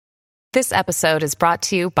This episode is brought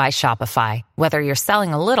to you by Shopify. Whether you're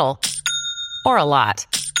selling a little or a lot,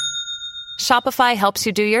 Shopify helps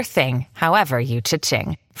you do your thing, however you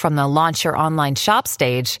cha-ching. From the launch your online shop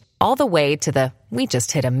stage, all the way to the we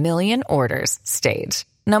just hit 1 million orders stage.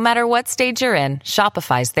 No matter what stage you're in,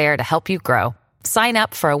 Shopify's there to help you grow. Sign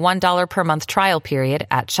up for a $1 per month trial period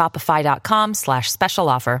at shopify.com/special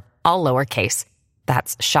offer, all lowercase.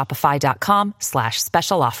 That's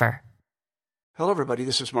shopify.com/special offer. Hello, everybody.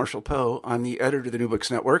 This is Marshall Poe. I'm the editor of the New Books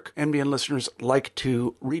Network. NBN listeners like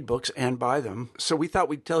to read books and buy them. So we thought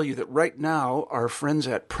we'd tell you that right now, our friends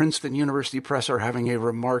at Princeton University Press are having a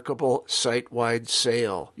remarkable site-wide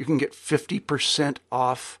sale. You can get 50%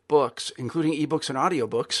 off books, including ebooks and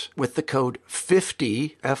audiobooks, with the code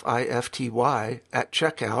 50, F-I-F-T-Y, at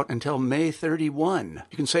checkout until May 31.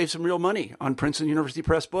 You can save some real money on Princeton University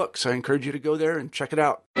Press books. I encourage you to go there and check it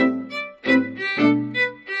out.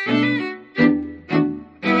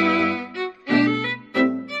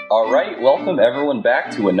 All right, welcome everyone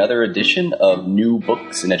back to another edition of New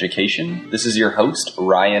Books in Education. This is your host,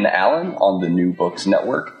 Ryan Allen, on the New Books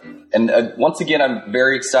Network. And once again, I'm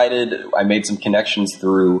very excited. I made some connections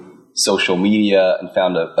through social media and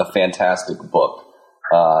found a fantastic book.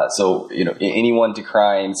 So, anyone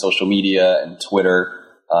decrying social media and Twitter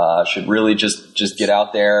should really just get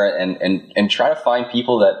out there and try to find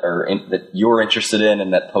people that you're interested in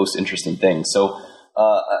and that post interesting things. So,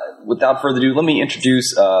 without further ado, let me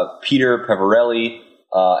introduce Peter Peverelli,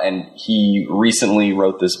 and he recently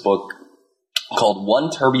wrote this book called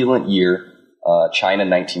One Turbulent Year, China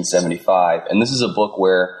 1975. And this is a book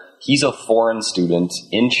where he's a foreign student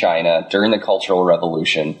in China during the Cultural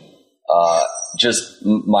Revolution.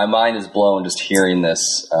 My mind is blown just hearing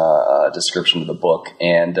this description of the book.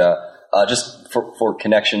 And just for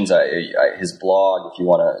connections, his blog, if you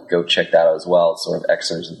want to go check that out as well, it's sort of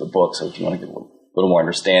excerpts of the book. So if you want to get a little more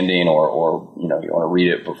understanding, or you want to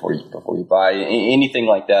read it before you buy anything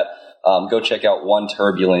like that, go check out One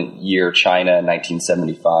Turbulent Year China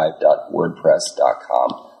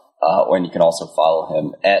 1975.wordpress.com, and you can also follow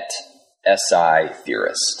him at SI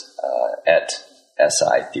Theorist.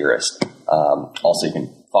 Also, you can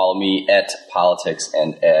follow me at Politics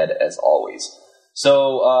and Ed as always.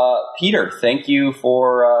 So, Peter, thank you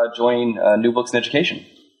for joining New Books in Education.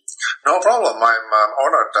 No problem. I'm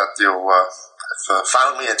honored that you have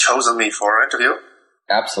found me and chosen me for an interview.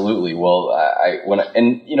 Absolutely. Well, I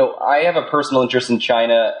have a personal interest in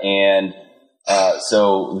China, and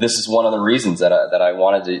so this is one of the reasons that I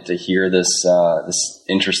wanted to hear this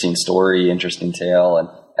interesting story, interesting tale,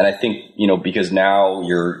 and I think because now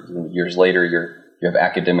years later you have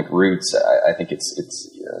academic roots. I think it's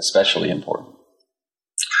especially important.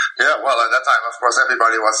 Yeah, well, at that time, of course,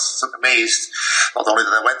 everybody was amazed, not only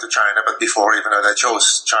that I went to China, but before even that I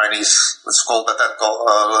chose Chinese, let's call that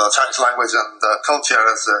Chinese language and culture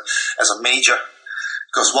as a major.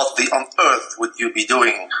 Because what on earth could you be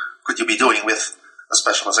doing with a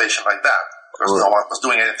specialization like that? Because no one was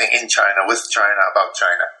doing anything in China, with China, about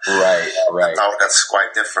China. Right. Now that's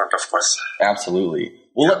quite different, of course. Absolutely.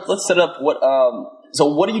 Well, let's set up what. So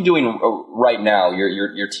what are you doing right now?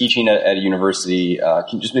 You're teaching at a university.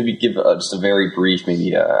 Can you just maybe give just a very brief,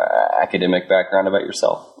 academic background about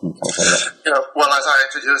yourself? Yeah, well, as I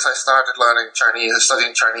introduced, I started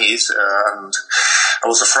studying Chinese, and I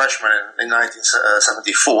was a freshman in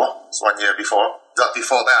 1974, so 1 year before. But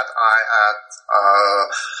before that, I had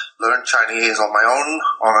learned Chinese on my own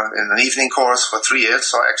in an evening course for 3 years.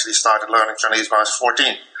 So I actually started learning Chinese when I was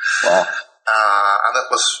 14. Wow. And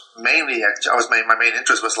that was mainly, my main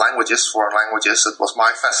interest was foreign languages. It was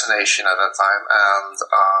my fascination at that time. And,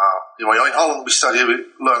 in Holland, we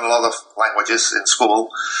learn a lot of languages in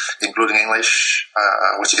school, including English,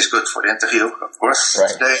 which is good for the interview, of course,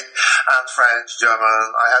 right. Today, and French, German.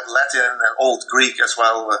 I had Latin and Old Greek as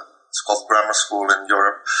well. It's called grammar school in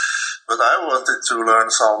Europe. But I wanted to learn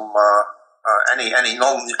some, any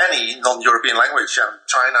non-European language, and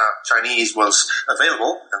Chinese was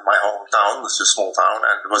available in my hometown. It's a small town,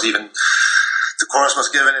 and the course was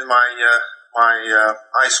given in my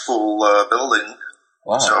high school building.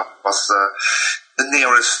 Wow. So it was the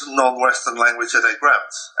nearest non-Western language that I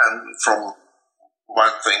grabbed, and from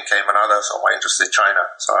one thing came another. So my interest in China.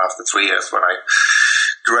 So after 3 years, when I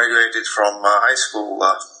graduated from high school,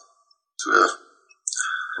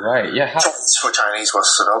 right, yeah. choice for Chinese was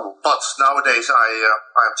available. But nowadays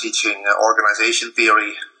I'm teaching organization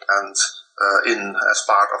theory and as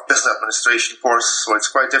part of business administration course, so it's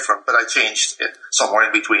quite different. But I changed it somewhere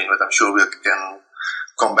in between, but I'm sure we can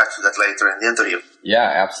come back to that later in the interview. Yeah,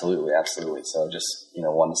 absolutely. So just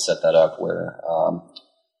wanted to set that up where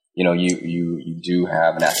you do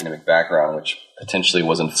have an academic background, which potentially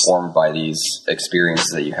was informed by these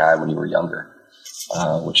experiences that you had when you were younger,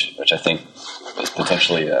 which I think is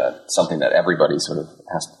potentially something that everybody sort of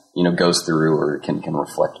has, goes through or can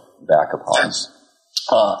reflect back upon. Yes.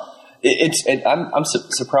 I'm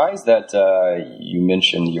surprised that you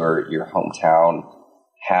mentioned your hometown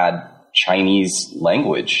had Chinese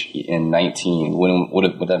language in would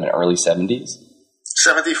have been early 70s?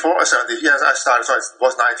 74 or 70, yes, I started, so it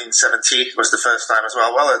was 1970, it was the first time as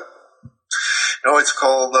well. Well, it's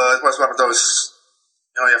called, it was one of those,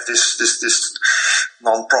 you have this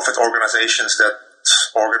non-profit organizations that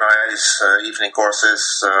organize evening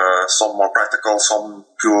courses, some more practical, some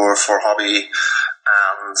pure for hobby.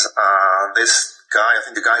 And this guy, I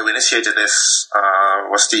think the guy who initiated this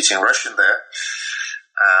was teaching Russian there.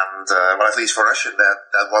 And, well, at least for Russian,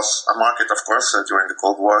 that was a market, of course, during the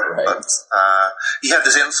Cold War. Right. But he had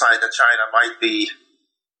this insight that China might be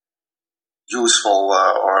useful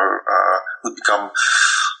or would become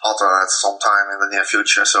hotter at some time in the near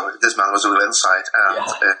future. So this man was a real insight. And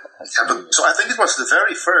it happened. So I think it was the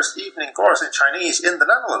very first evening course in Chinese in the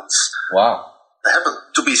Netherlands. Wow. It happened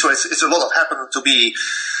to be, so it's a lot of happened to be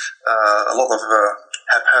a lot of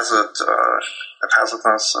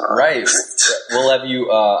haphazardness. Right. Well, have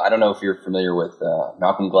you, I don't know if you're familiar with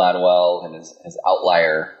Malcolm Gladwell and his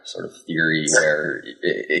outlier sort of theory, where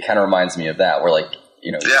it kind of reminds me of that, where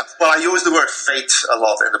Yeah, well, I use the word fate a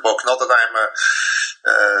lot in the book. Not that I'm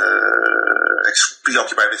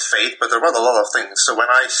preoccupied with fate, but there were a lot of things. So when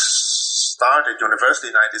I started university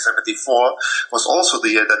in 1974, was also the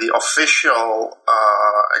year that the official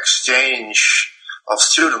exchange of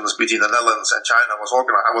students between the Netherlands and China was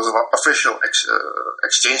organized. I was an official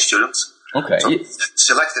exchange student. Okay. So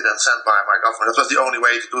selected and sent by my government. That was the only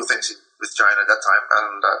way to do things with China at that time.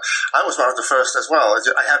 And I was one of the first as well.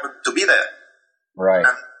 I happened to be there. Right.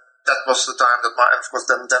 And that was the time that my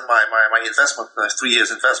investment, 3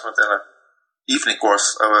 years investment in an evening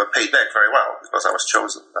course paid back very well, because I was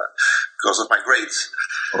chosen because of my grades.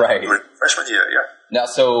 Right. During freshman year, yeah. Now,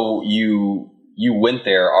 so you went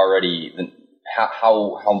there already.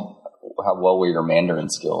 How well were your Mandarin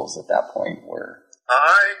skills at that point?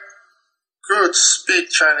 I could speak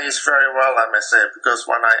Chinese very well, I may say, because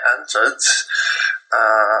when I entered,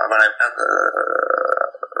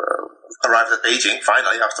 arrived at Beijing,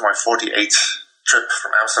 finally, after my 48th trip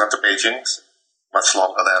from Amsterdam to Beijing, much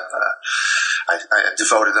longer than I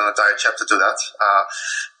devoted an entire chapter to that.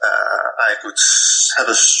 I could have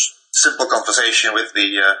a simple conversation with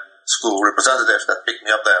the school representative that picked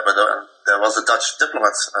me up there, but there was a Dutch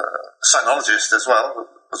diplomat, sinologist as well, who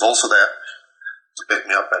was also there to pick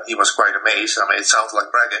me up, and he was quite amazed. I mean, it sounds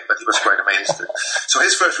like bragging, but he was quite amazed. So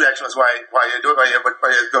his first reaction was, "Why are you going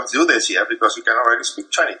to do this here? Because you can already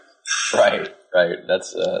speak Chinese." Right.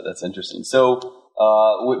 That's interesting. So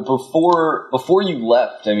before you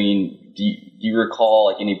left, I mean, do you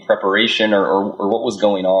recall any preparation or what was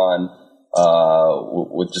going on?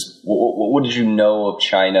 What did you know of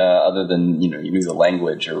China other than you knew the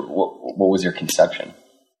language, or what was your conception?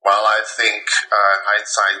 Well, I think in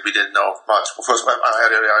hindsight we didn't know much. Of course,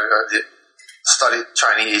 I studied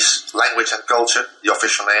Chinese language and culture, the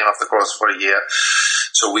official name of the course, for a year.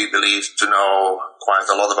 So we believed to know quite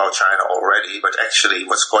a lot about China already, but actually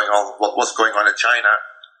what was going on in China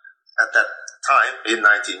at that time in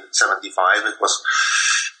 1975, it was,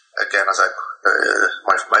 again, as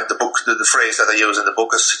the phrase that I use in the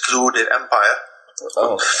book, a secluded empire.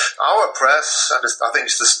 Oh. Our press, and I think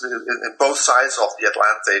it's in both sides of the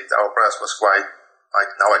Atlantic, our press was quite,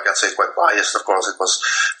 now I can say quite biased, of course. It was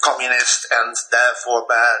communist and therefore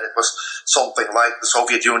bad. It was something like the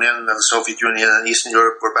Soviet Union, and the Soviet Union and Eastern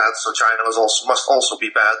Europe were bad, so China must also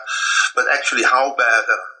be bad. But actually how bad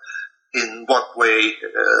and in what way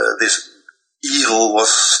this evil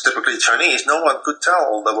was typically Chinese, no one could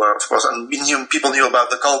tell. There were, of course, and people knew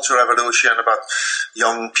about the Cultural Revolution, about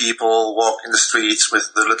young people walking the streets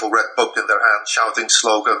with the little red book in their hand, shouting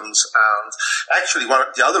slogans. And actually,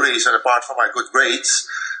 the other reason, apart from my good grades,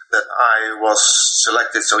 that I was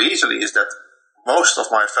selected so easily is that most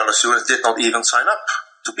of my fellow students did not even sign up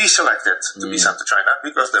to be selected to be sent to China,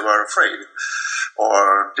 because they were afraid,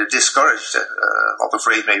 or they discouraged, not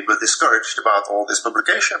afraid maybe, but discouraged about all this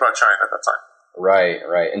publication about China at that time. Right.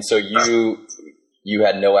 And so you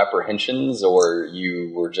had no apprehensions, or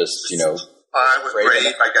you were just, I was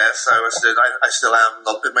brave, I guess. I still am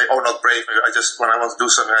not brave. Maybe when I want to do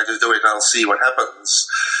something, I just do it and I'll see what happens.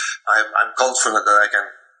 I'm confident that I can,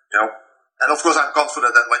 and of course I'm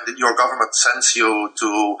confident that when your government sends you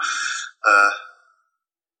to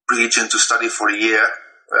region to study for a year,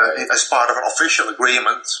 as part of an official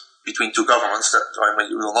agreement between two governments that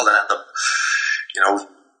you will not end up,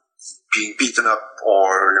 being beaten up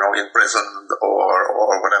or, imprisoned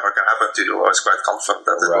or whatever can happen to you. I was quite confident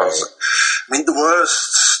that it was. I mean, the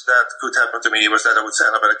worst that could happen to me was that I would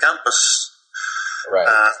end up at a campus. Right.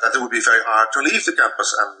 That it would be very hard to leave the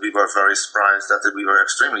campus, and we were very surprised that we were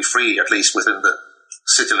extremely free, at least within the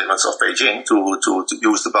city limits of Beijing, to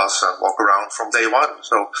use the bus and walk around from day one.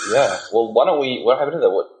 So yeah. Well, what happened to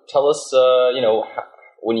that? Tell us,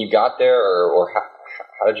 when you got there, or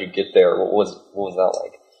how did you get there? What was that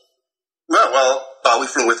like? Well, we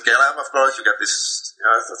flew with KLM, of course. You get this,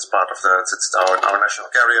 that's part of it's our national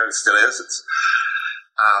carrier. It still is.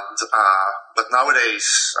 But nowadays,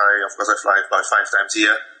 I fly 5 times a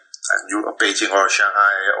year. And Beijing or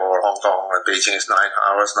Shanghai or Hong Kong. Beijing is 9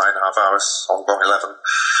 hours, 9.5 hours. Hong Kong 11,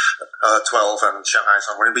 12, and Shanghai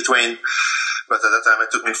somewhere in between. But at that time,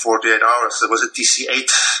 it took me 48 hours. It was a DC-8.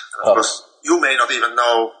 Of course, you may not even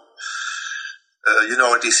know. You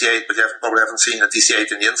know a DC-8, but you probably haven't seen a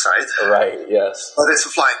DC-8 in the inside. Right. Yes. But it's a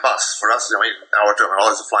flying bus for us. Our terminal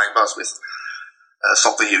is a flying bus with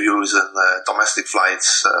something you use in domestic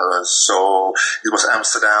flights. So it was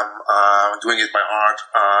Amsterdam, doing it by heart,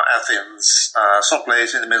 Athens,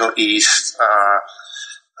 someplace in the Middle East,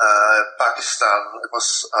 Pakistan. It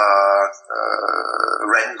was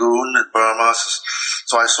Rangoon in Burma.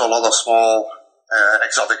 So I saw a lot of small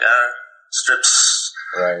exotic airstrips,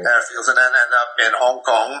 airfields, and then ended up in Hong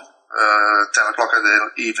Kong, 10 o'clock in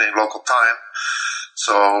the evening local time.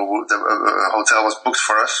 So the hotel was booked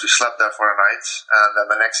for us. We slept there for a night, and then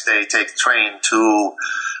the next day take the train to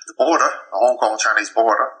the border, the Hong Kong-Chinese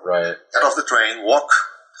border. Right. Get off the train, walk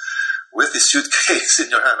with the suitcase in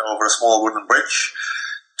your hand over a small wooden bridge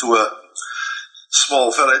to a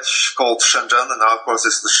small village called Shenzhen, and now of course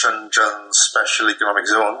it's the Shenzhen Special Economic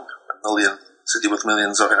Zone, city with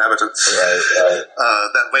millions of inhabitants. Right.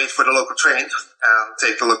 Then wait for the local train and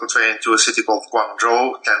take the local train to a city called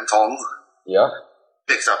Guangzhou, Canton. Yeah.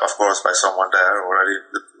 Picked up, of course, by someone there already.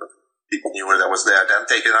 The people knew that I was there. Then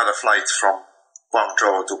take another flight from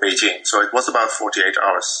Guangzhou to Beijing. So it was about 48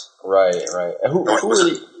 hours. Right. And who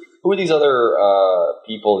are these other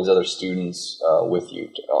people, these other students with you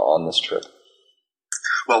on this trip?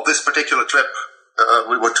 Well, this particular trip,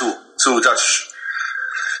 we were two Dutch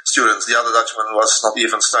students. The other Dutchman was not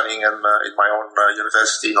even studying in my own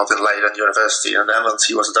university, not in Leiden University in the Netherlands.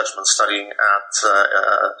 He was a Dutchman studying at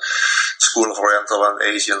School of Oriental and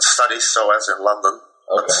Asian Studies, so as in London.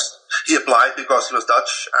 Okay. But he applied because he was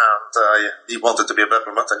Dutch, and he wanted to be a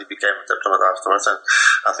diplomat, and he became a diplomat afterwards. And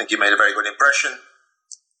I think he made a very good impression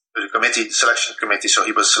with the selection committee, so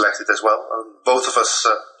he was selected as well. Both of us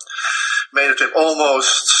made the trip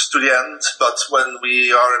almost to the end, but when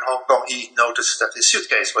we are in Hong Kong, he noticed that his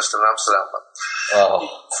suitcase was still in Amsterdam. He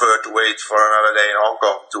preferred to wait for another day in Hong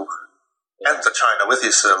Kong to enter China with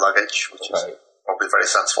his luggage, which is probably very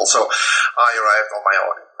sensible. So I arrived on my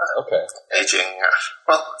own in Beijing.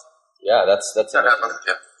 Yeah, that's that happened.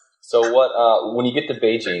 Yeah. So what when you get to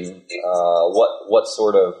Beijing, what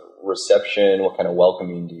sort of reception, what kind of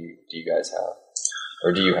welcoming do you guys have,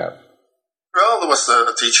 or do you have? Well, there was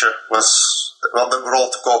a teacher. They were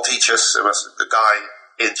all called teachers. It was the guy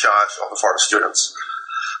in charge of the foreign students.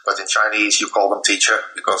 But in Chinese, you call them teacher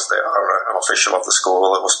because they are an official of the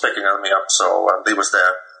school that was picking me up. So he was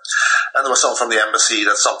there. And there was someone from the embassy.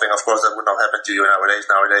 That's something, of course, that would not happen to you nowadays.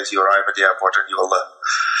 Nowadays, you arrive at the airport and you'll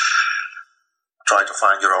try to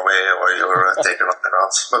find your own way, or you're taken up and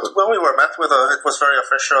out. But when we were met with it was very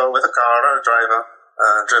official, with a car and a driver,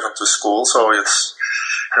 driven to school. So it's,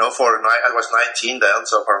 I was 19 then,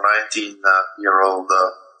 so for a 19-year-old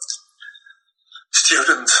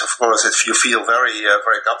student, of course, you feel very,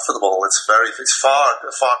 very comfortable. It's a far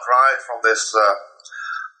cry from this,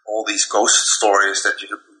 all these ghost stories that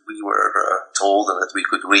we were told and that we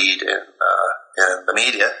could read in the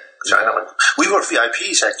media. China. Yeah. We were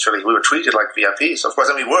VIPs, actually. We were treated like VIPs. Of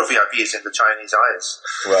course, we were VIPs in the Chinese eyes.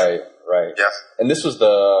 Right. Yeah. And this was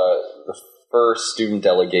the first student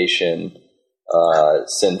delegation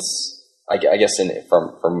since, I guess,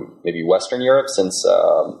 from maybe Western Europe, since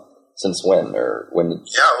when?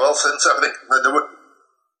 Yeah, well, since I think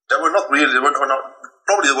there were not really,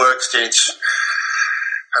 probably there were exchange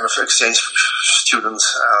students,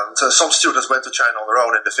 and some students went to China on their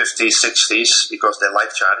own in the 50s, 60s because they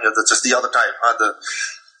liked China. That's just the other type,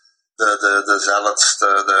 the zealots,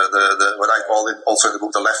 the what I call it also in the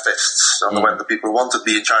book, the leftists, and when the people wanted to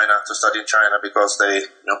be in China, to study in China because they,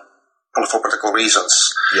 for political reasons.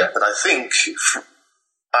 Yeah. But I think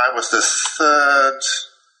I was the third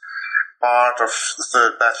part of the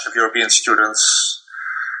third batch of European students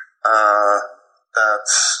that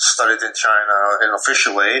studied in China in an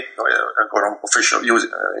official way,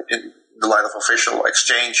 in the line of official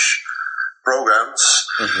exchange programs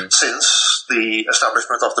since the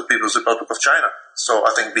establishment of the People's Republic of China. So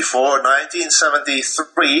I think before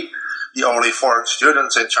 1973, the only foreign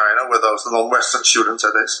students in China were those, the non-Western students,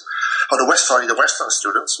 that is. The Western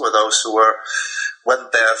students were those who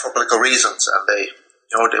went there for political reasons, and they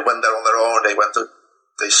went there on their own.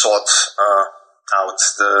 They sought out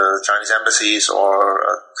the Chinese embassies or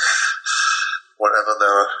whatever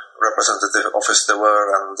the representative office they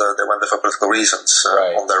were, and they went there for political reasons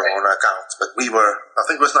on their own account. But I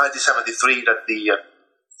think it was 1973 that the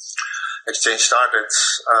exchange started.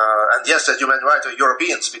 And yes, that you meant right, to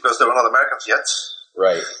Europeans, because they were not Americans yet.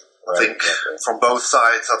 Right. I think from both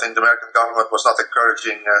sides, I think the American government was not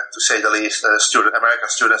encouraging, to say the least, American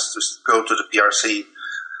students to go to the PRC.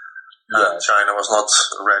 China was not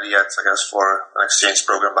ready yet, I guess, for an exchange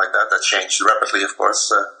program like that. That changed rapidly, of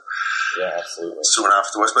course, absolutely. soon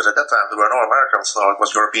afterwards. But at that time, there were no Americans, no, it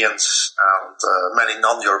was Europeans and many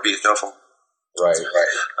non-Europeans, from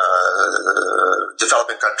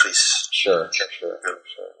developing countries. Sure.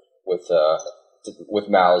 With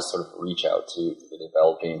Mao's sort of reach out to the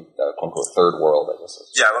developing, quote-unquote, third world, I guess.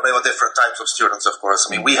 Yeah, well, they were different types of students, of course.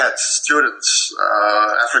 I mean, we had students,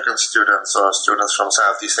 African students or students from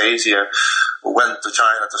Southeast Asia who went to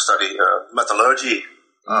China to study metallurgy,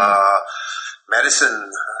 medicine,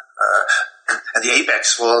 and the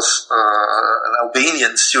apex was an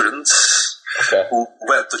Albanian student who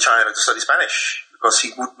went to China to study Spanish, because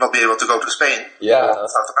he would not be able to go to Spain or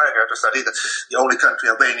South America to study. The only country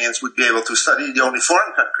Albanians would be able to study, the only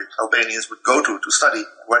foreign country Albanians would go to study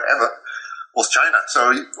wherever, was China.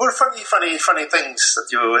 So it were funny things that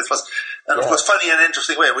it was, and it was funny in an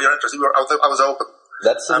interesting way. We were interested. I was open.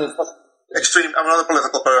 I'm not a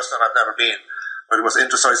political person. I've never been, but it was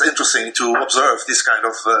interesting. It's interesting to observe this kind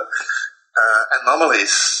of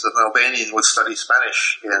anomalies that an Albanian would study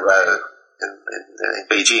Spanish in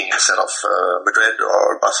Beijing instead of Madrid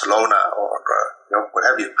or Barcelona or what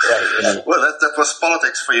have you. Well, that was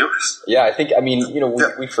politics for you. Yeah, I think,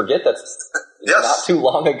 we forget that not too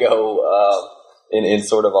long ago in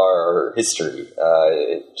sort of our history,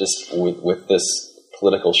 just with this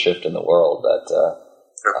political shift in the world, that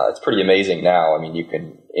it's pretty amazing now. I mean,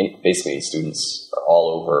 basically students are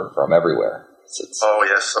all over from everywhere. Oh,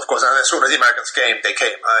 yes, of course. And as soon as the Americans came, they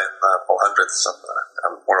came in hundreds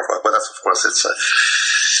and more of it. But that's, of course,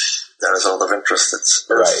 there is a lot of interest.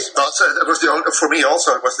 It was for me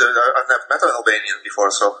also, I've never met an Albanian before,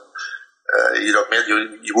 so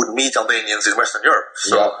you wouldn't meet Albanians in Western Europe.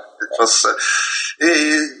 So it was,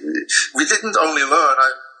 we didn't only learn,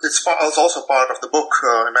 it's also part of the book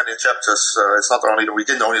in many chapters. It's not only that we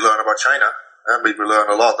didn't only learn about China, we learned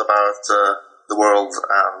a lot about the world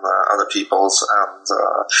and other peoples, and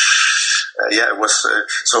it was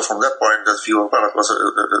so from that point of view, it was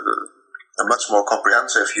a much more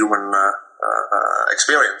comprehensive human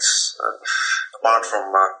experience, apart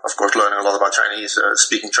from of course learning a lot about Chinese,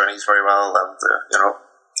 speaking Chinese very well, and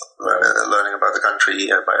learning about the country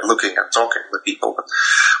by looking and talking with people. But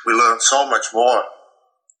we learned so much more.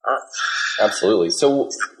 Absolutely. So,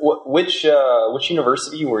 which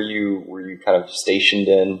university were you kind of stationed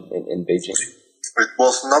in Beijing? It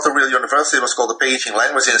was not a real university. It was called the Beijing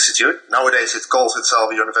Language Institute. Nowadays, it calls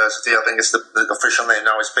itself a university. I think the official name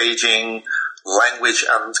now is Beijing Language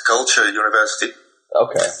and Culture University.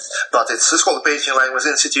 Okay. But it's called the Beijing Language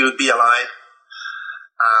Institute, BLI.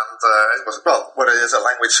 And it was, what it is, a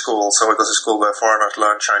language school. So it was a school where foreigners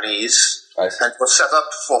learn Chinese. I see. And it was set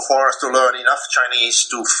up for foreigners to learn enough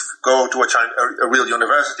Chinese to go to a real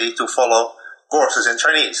university to follow courses in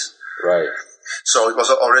Chinese. Right. So it was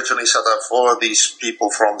originally set up for these people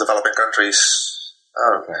from developing countries.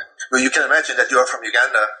 Well, you can imagine that you are from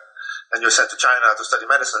Uganda and you're sent to China to study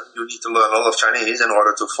medicine. You need to learn a lot of Chinese in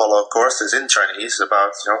order to follow courses in Chinese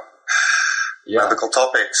about medical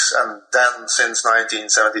topics. And then since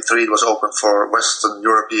 1973, it was open for Western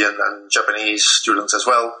European and Japanese students as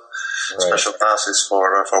well. Special classes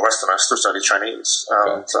for Westerners to study Chinese.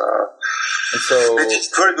 And so they did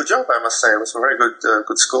a very good job, I must say. It was a very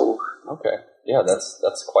good school. Okay. Yeah,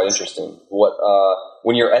 that's quite interesting. What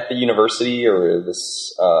when you're at the university or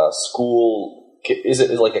this school, is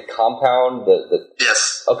it like a compound that?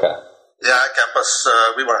 Yes. Okay. Yeah, campus.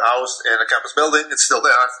 We were housed in a campus building. It's still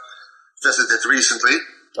there. I've visited recently.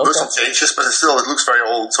 There were some changes, but it looks very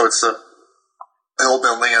old. So it's an old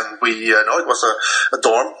building, and we know it was a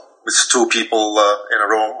dorm with two people in a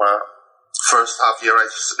room. First half year, I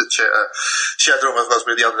shared a room with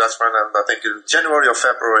the other Dutchman, and I think in January or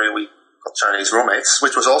February we got Chinese roommates,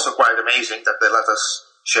 which was also quite amazing that they let us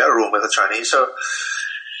share a room with the Chinese. So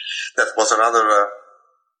that was another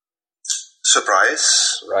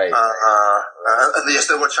surprise. Right. At least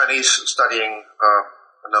there were Chinese studying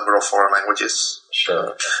a number of foreign languages.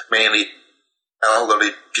 Sure. Mainly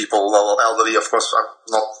elderly people. Well, elderly, of course,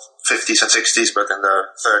 not 50s and 60s, but in their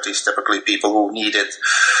 30s, typically people who needed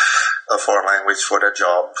a foreign language for their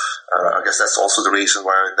job. I guess that's also the reason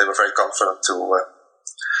why they were very confident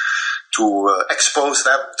to expose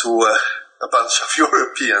them to a bunch of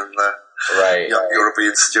European young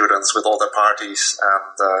European students with all their parties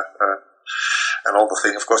and all the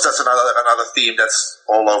thing. Of course, that's another theme that's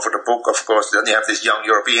all over the book, of course. Then you have these young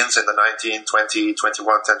Europeans in the 19, 20,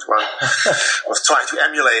 21, 21 was trying to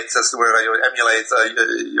emulate, that's the word I use, emulate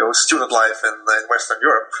student life in Western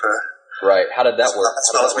Europe. Right. How did that work? As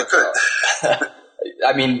well as we could.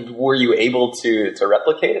 I mean, were you able to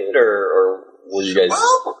replicate it, or were you guys?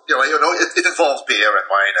 Well, it involves beer and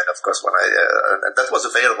wine, and of course, when and that was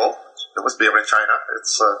available. There was beer in China.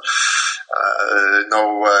 It's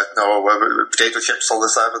no potato chips all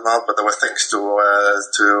this time and all, but there were things to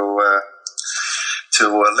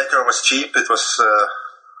liquor was cheap. It was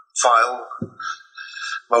vile.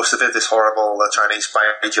 Most of it is horrible Chinese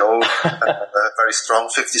Baijiu, very strong,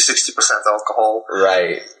 50-60% alcohol.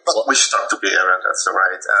 Right. But we stuck to beer, and that's all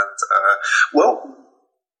right. And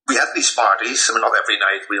we had these parties. I mean, not every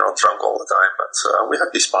night, we were not drunk all the time, but we had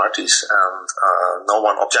these parties, and no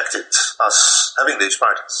one objected us having these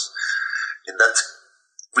parties. In that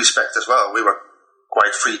respect as well, we were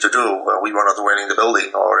quite free to do. We were not running the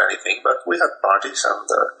building or anything, but we had parties, and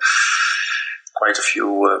quite a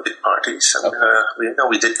few big parties, and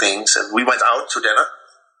we did things, and we went out to dinner.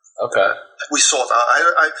 Okay. We sought.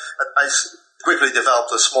 I quickly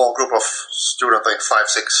developed a small group of students, I think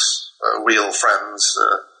 5-6 real friends.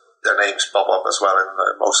 Their names pop up as well in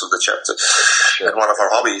most of the chapters. Sure. And one of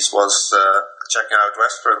our hobbies was checking out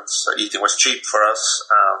restaurants. Eating was cheap for us,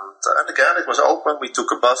 and again, it was open. We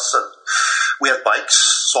took a bus, and we had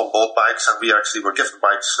bikes. Some bought bikes, and we actually were given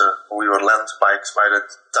bikes. We were lent bikes by the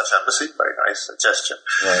Dutch embassy. Very nice gesture.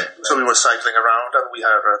 Right. So we were cycling around, and we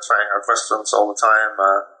were trying out restaurants all the time.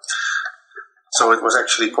 So it was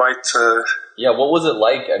actually quite. What was it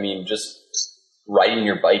like? I mean, just riding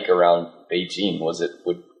your bike around Beijing. Was it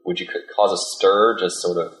would you cause a stir just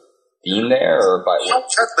sort of being there, or by what?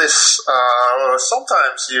 At this,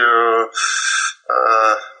 sometimes you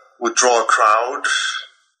would draw a crowd.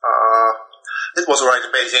 It was right in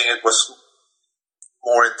Beijing. It was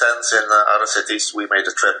more intense in other cities. We made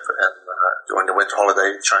a trip during the winter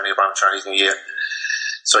holiday, around Chinese New Year.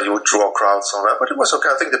 So you would draw crowds on that, but it was okay.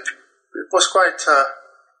 I think it was quite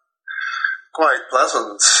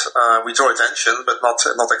pleasant. We draw attention, but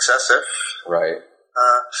not excessive. Right.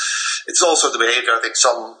 It's also the behavior. I think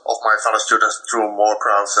some of my fellow students drew more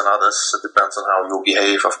crowds than others. It depends on how you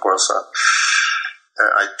behave, of course.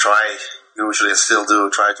 I usually still do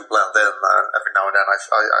try to blend in. Every now and then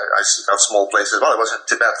I seek out small places. Well, I was in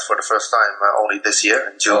Tibet for the first time only this year,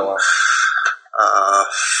 in June. Oh, wow.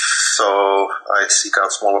 So I seek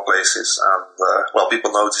out smaller places, and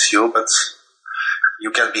people notice you, but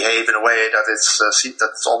you can behave in a way that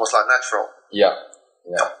that's almost like natural. Yeah.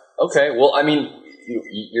 Okay. Well, I mean,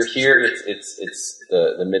 you're here. It's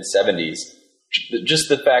the mid-70s. Just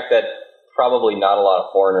the fact that probably not a lot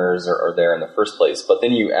of foreigners are there in the first place, but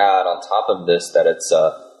then you add on top of this that it's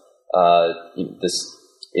this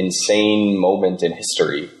insane moment in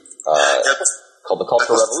history called the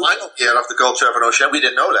Cultural Revolution. The final year of the Cultural Revolution. We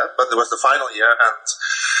didn't know that, but it was the final year, and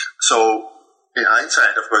so in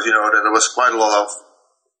hindsight, of course, that there was quite a lot of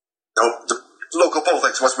the local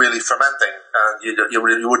politics was really fermenting, and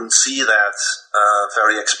you wouldn't see that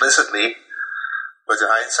very explicitly. But in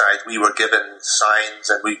hindsight, we were given signs,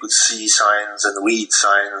 and we could see signs and read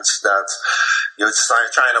signs that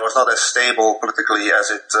China was not as stable politically as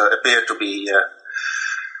it appeared to be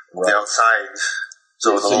on the outside.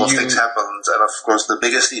 So a lot of things happened, and of course, the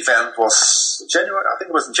biggest event was January. I think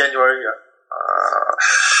it was in January.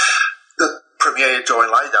 The Premier Zhou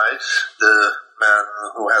Enlai died, the man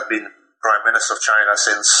who had been Prime Minister of China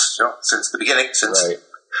since the beginning,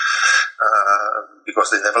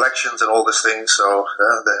 because they have elections and all these things, so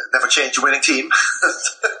they never change a winning team.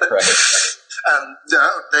 Right. And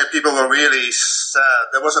people were really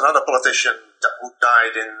sad. There was another politician who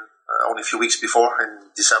died only a few weeks before,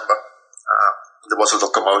 in December. There was a little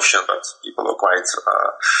commotion, but people were quite.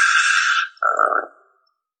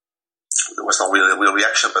 There was no real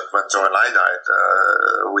reaction, but when Zhou Enlai died,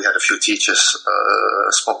 we had a few teachers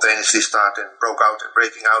spontaneously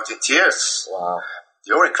breaking out in tears. Wow.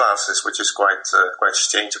 During classes, which is quite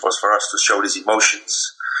strange, of course, for us to show these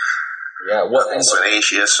emotions. Yeah, also in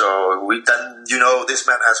Asia. So this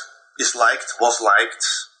man was liked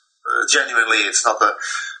genuinely. It's not a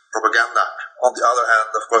propaganda. On the other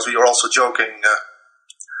hand, of course, we were also joking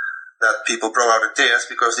that people broke out in tears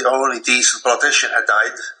because the only decent politician had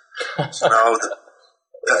died. So now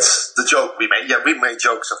that's the joke we made. Yeah, we made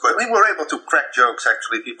jokes, of course. We were able to crack jokes,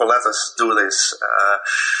 actually. People let us do this.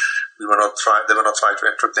 They were not trying to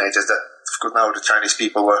incriminate us. Of course, now the Chinese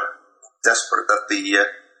people were desperate that they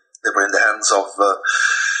were in the hands of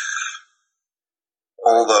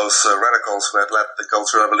all those radicals who had led the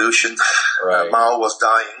Cultural Revolution. Right. Mao was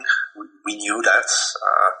dying. We knew that.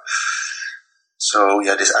 So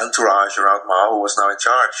this entourage around Mao was now in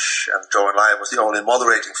charge, and Zhou Enlai was the only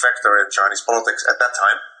moderating factor in Chinese politics at that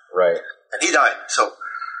time. Right. And he died. So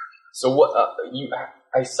what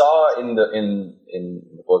I saw in the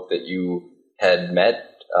book that you had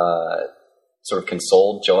met, sort of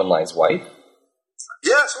consoled Zhou Enlai's wife.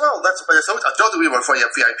 Yes, well, I thought we were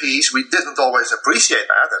VIPs. We didn't always appreciate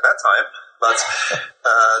that at that time. But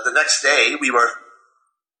the next day, we were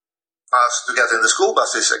asked to get in the school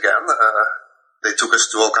buses again. They took us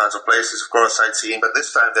to all kinds of places, of course, sightseeing. But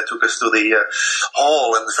this time, they took us to the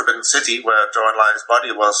hall in the Forbidden City where Zhou Enlai's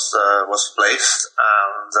body was placed,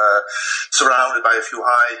 and surrounded by a few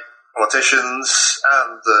high politicians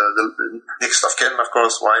and the next of kin, of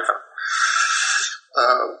course, wife.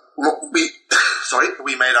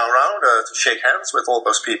 We made our round to shake hands with all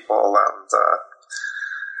those people,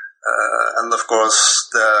 and of course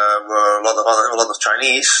there were a lot of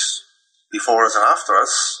Chinese before us and after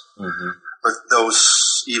us. Mm-hmm. But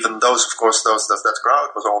that crowd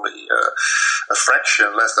was only a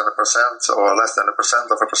fraction, less than 1% or less than 1%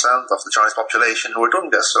 of the Chinese population who were doing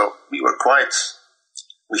this. So we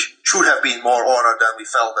should have been more honored than we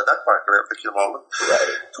felt at that particular moment,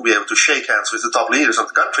 right, to be able to shake hands with the top leaders of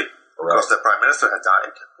the country, right, because the prime minister had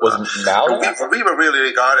died. Was Mao? We were really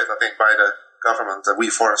regarded, I think, by the government, we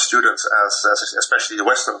foreign students, as especially the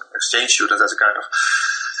Western exchange students, as a kind of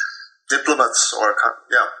diplomats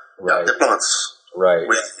right, diplomats. Right.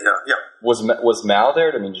 Yeah. Was Mao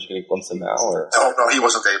there? I mean, did you get a glimpse of Mao? Or? No, he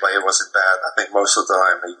wasn't able. It wasn't bad. I think most of the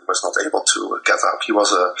time he was not able to get up. He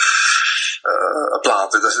was a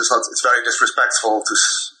plant. It's very disrespectful to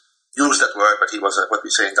use that word, but he was what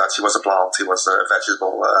we say in Dutch. He was a plant. He was a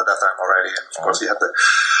vegetable at that time already. And of course, he had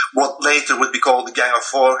what later would be called the Gang of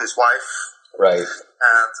Four. His wife, right,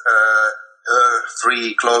 and her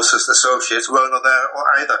three closest associates were not there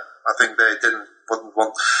either. I think they didn't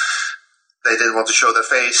want to show their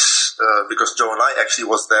face because Zhou Enlai actually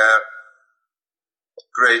was their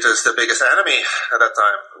the biggest enemy at that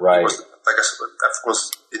time. Right. He was, of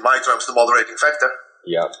course, in my terms, the moderating factor.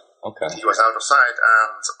 Yeah. Okay. He was out of sight,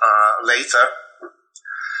 and later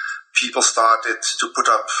people started to put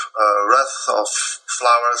up a wreath of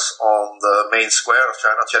flowers on the main square of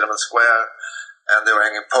China, Tiananmen Square, and they were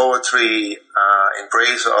hanging poetry in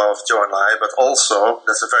praise of Zhou Enlai, but also,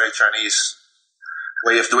 that's a very Chinese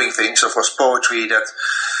way of doing things, of course, poetry that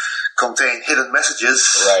contain hidden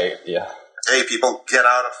messages. Right, yeah. Hey, people, get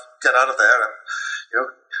out of there, and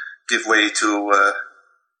give way to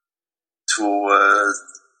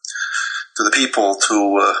the people,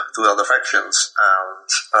 to the other factions,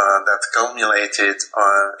 and that culminated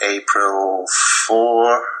on April 5,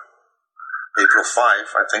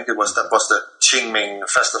 I think it was. That was the Qingming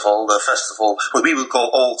festival, the festival what we would call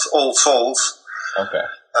Old Souls. Okay.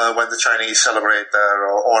 When the Chinese celebrate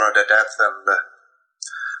or honor their death and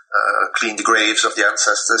clean the graves of the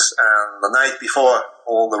ancestors. And the night before,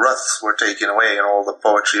 all the wreaths were taken away and all the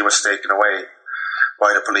poetry was taken away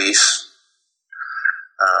by the police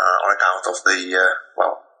on account of the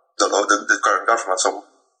current government, so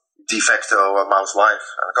de facto Mao's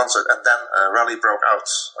wife and a concert. And then a rally broke out,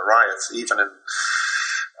 a riot, even in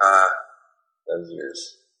those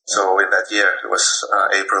years. So in that year, it was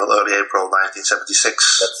early April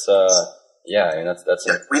 1976. That's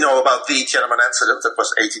we know about the Tiananmen incident. That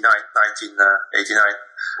was 1989.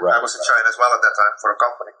 Right. I was in China as well at that time for a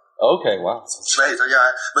company. Okay, wow. Later,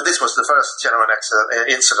 yeah. But this was the first Tiananmen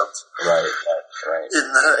incident. Right.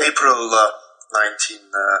 In April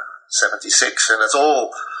 1976, and that's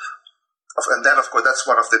all. And then, of course, that's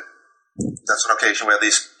an occasion where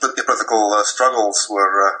these political struggles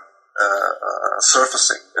were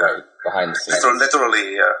surfacing. Right, behind the scenes.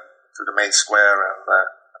 Literally to the main square, and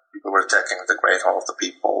people were attacking the Great Hall of the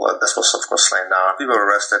People. This was, of course, slain down. People were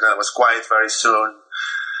arrested, and it was quiet very soon,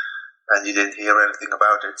 and you didn't hear anything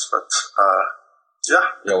about it. But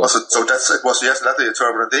it was definitely a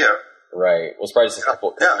turbulent year. Right. Was probably just a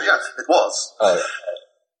couple. It was.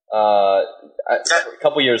 A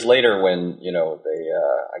couple years later, when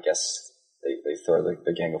they they throw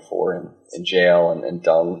the Gang of Four in jail, and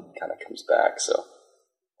Deng kind of comes back. So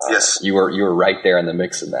yes, you were right there in the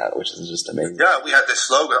mix in that, which is just amazing. Yeah, we had this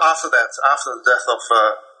slogan after the death of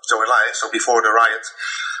Zhou Enlai, so before the riot.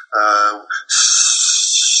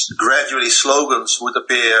 Gradually, slogans would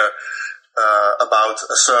appear about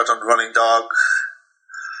a certain running dog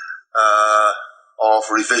of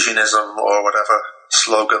revisionism or whatever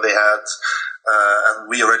slogan they had. And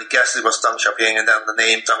we already guessed it was Deng Xiaoping, and then the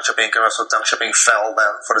name Deng Xiaoping came out, so Deng Xiaoping fell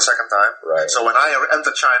then for the second time. Right. So when I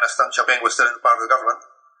entered China, Deng Xiaoping was still in part of the government.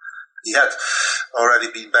 He had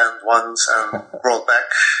already been banned once and brought back.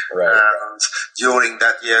 Right. And during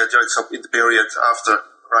that year, in the period after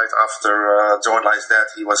Zhou Enlai's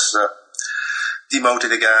death, he was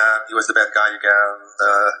demoted again. He was the bad guy again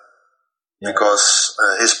because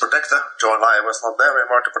his protector, Zhou Enlai, was not there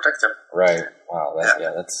anymore to protect him. Right. Wow.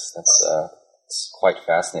 That's quite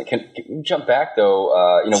fascinating. Can we jump back though?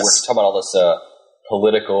 We're talking about all this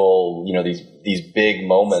political, these big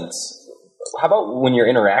moments. How about when you're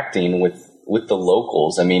interacting with the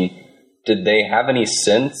locals? I mean, did they have any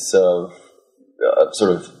sense of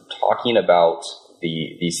sort of talking about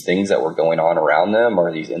these things that were going on around them,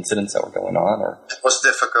 or these incidents that were going on? Or it was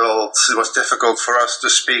difficult. It was difficult for us to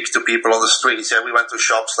speak to people on the streets. Yeah, we went to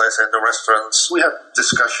shops, let's say, to restaurants. We had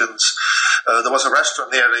discussions. There was a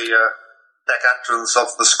restaurant near the back entrance of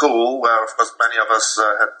the school where, of course, many of us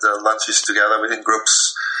had lunches together within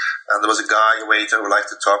groups. And there was a waiter who liked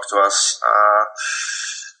to talk to us.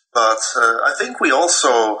 But I think we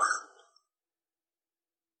also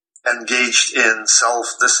engaged in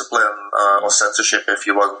self-discipline or censorship, if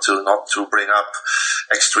you want to, not to bring up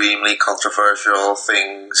extremely controversial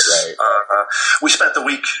things. Right. We spent a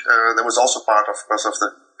week, that was also part of, because of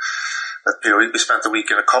that period, we spent a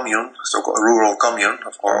week in a commune, so-called a rural commune,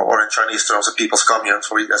 or in Chinese terms, a people's commune,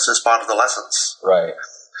 as part of the lessons. Right.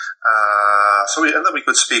 And then we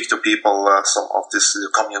could speak to people, some of these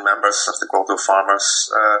commune members, as they call them,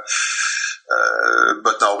 farmers.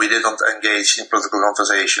 But no, we didn't engage in political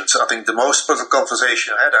conversations. I think the most political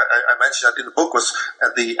conversation I had, I mentioned that in the book, was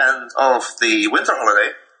at the end of the winter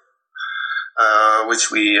holiday,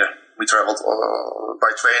 which we traveled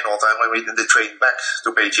by train all the time. When we did the train back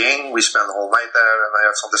to Beijing, we spent the whole night there, and I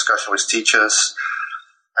had some discussion with teachers.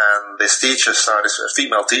 And this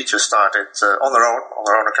female teacher started on her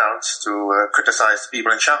own account to criticize the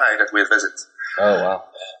people in Shanghai that we had visited. Oh, wow.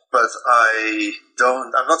 But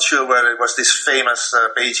I'm not sure whether it was this famous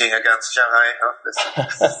Beijing against Shanghai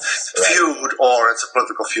feud, or it's a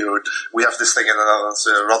political feud. We have this thing in the Netherlands,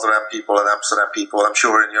 Rotterdam people and Amsterdam people. I'm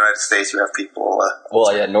sure in the United States you have people.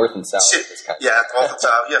 North and south. North and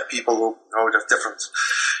south. You have people who have different.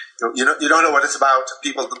 You don't know what it's about.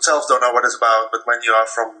 People themselves don't know what it's about. But when you are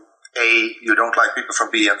from A, you don't like people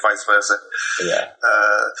from B, and vice versa. Yeah.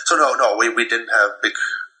 So no, we didn't have big.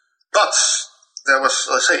 But there was,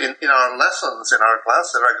 let's say, in our lessons, in our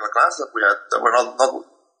class, the regular class that we had, that were not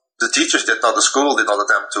the teachers did not, the school did not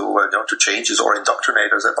attempt to change us or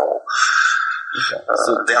indoctrinate us at all. Okay.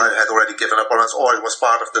 They had already given up on us, or it was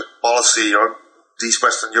part of the policy, or these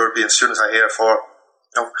Western European students are here for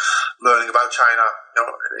learning about China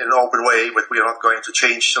in an open way, but we are not going to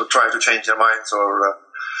try to change their minds. We were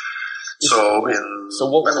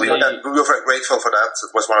very grateful for that.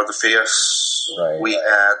 It was one of the fears we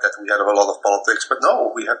had, that we had a lot of politics, but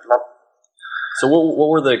no, we had not. So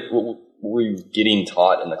what were you getting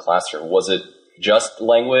taught in the classroom? Was it just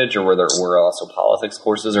language, or were also politics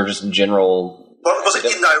courses, or just general? Well, it was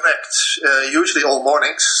indirect. Usually all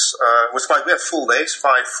mornings. We had full days,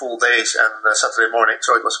 5 full days, and Saturday morning,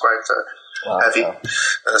 so it was quite heavy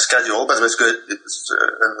schedule, but it was good. It was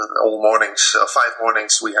all mornings, 5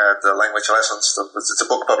 mornings. We had language lessons. It's a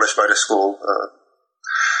book published by the school,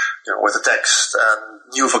 with the text and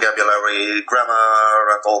new vocabulary, grammar,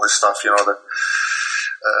 and all this stuff.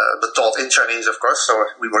 But taught in Chinese, of course. So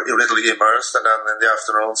we were literally immersed. And then in the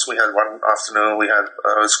afternoons, we had one afternoon. We had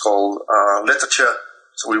it's called literature.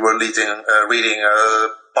 So we were reading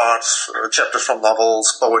chapters from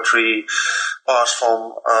novels, poetry, parts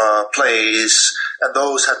from plays, and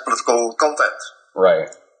those had political content. Right.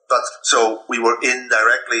 But so we were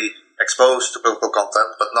indirectly exposed to political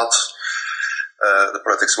content, but not the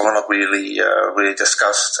politics were not really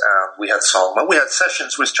discussed. And we had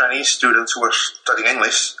sessions with Chinese students who were studying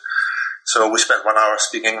English. So we spent 1 hour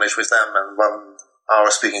speaking English with them and 1 hour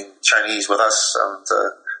speaking Chinese with us, and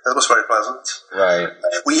that was very pleasant. Right.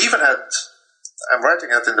 We even had, I'm writing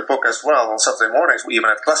it in the book as well, on Saturday mornings, we even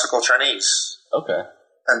had classical Chinese. Okay.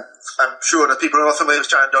 And I'm sure that people who are not familiar with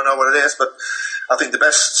China don't know what it is, but I think the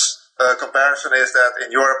best comparison is that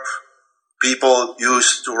in Europe, people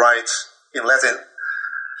used to write in Latin.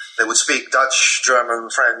 They would speak Dutch, German,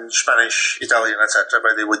 French, Spanish, Italian, etc.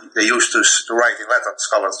 But they used to write in Latin,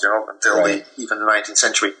 scholars, until even the 19th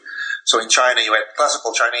century. So in China, you had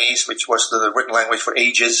classical Chinese, which was the written language for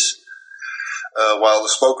ages, while the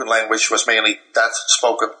spoken language was mainly that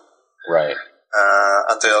spoken. Right.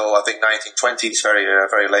 Until I think 1920s,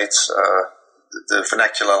 very late, the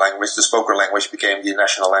vernacular language, the spoken language, became the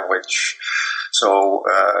national language. So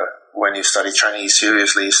when you study Chinese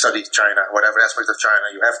seriously, you study China, whatever aspect of China,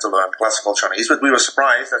 you have to learn classical Chinese. But we were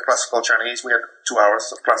surprised that classical Chinese, we had 2 hours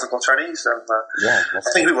of classical Chinese, and I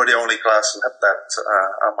think we were the only class who had that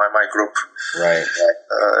my group. Right.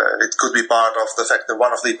 It could be part of the fact that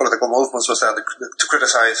one of the political movements was to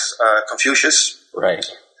criticize Confucius. Right.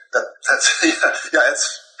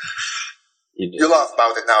 It's. You laugh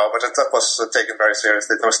about it now, but that was taken very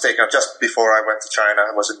seriously. It was taken up just before I went to China.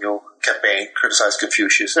 It was a new campaign, criticize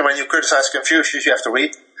Confucius. And when you criticize Confucius, you have to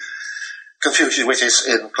read Confucius, which is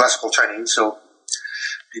in classical Chinese. So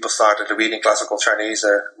people started reading classical Chinese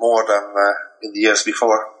more than in the years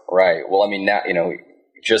before. Right. Well, I mean, now,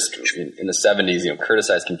 just in the 70s,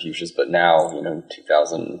 criticize Confucius, but now,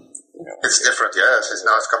 2000... It's different, yes.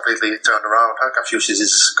 It's completely turned around. Confucius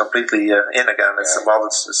is completely in again.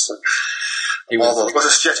 It was a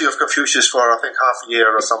statue of Confucius for, I think, half a year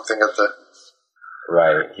or something at the...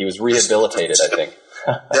 Right. He was rehabilitated, I think.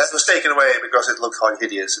 That was taken away because it looked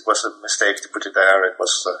hideous. It was a mistake to put it there. It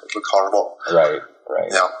looked horrible. Right.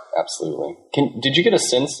 Yeah. Absolutely. Did you get a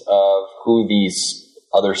sense of who these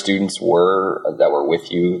other students were that were with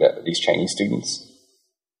you, these Chinese students?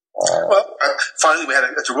 Finally we had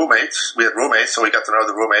roommates. We had roommates, so we got to know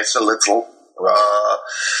the roommates a little.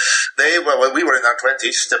 We were in our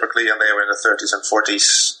 20s typically, and they were in their 30s and 40s.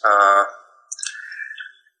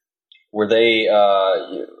 Were they,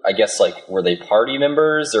 I guess, were they party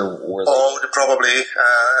members, or were they... probably.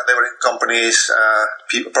 They were in companies,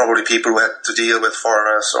 probably people who had to deal with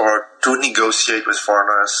foreigners or to negotiate with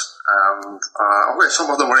foreigners. And some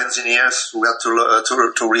of them were engineers who had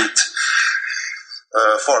to read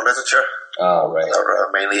foreign literature. Oh, right. Or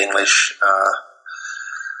mainly English.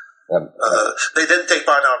 They didn't take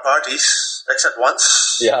part in our parties, except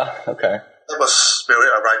once. Yeah, okay. It was very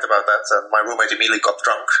right about that, and my roommate immediately got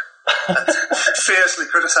drunk and fiercely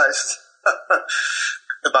criticized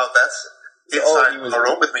about that. Inside our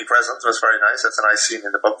room with me present. It was very nice. That's a nice scene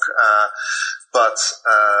in the book.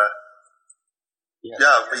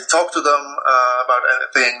 We talked to them about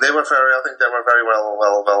anything. They were I think they were very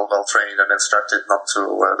well trained and instructed not to.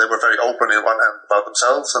 They were very open in one hand about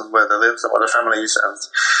themselves and where they lived and other families.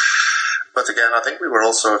 But again, I think we were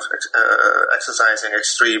also exercising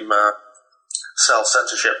extreme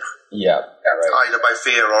self-censorship. Yeah, right. Either by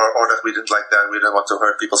fear or that we didn't like that. We didn't want to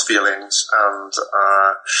hurt people's feelings and.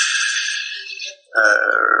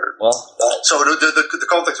 So the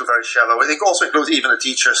context was very shallow. I think also includes even the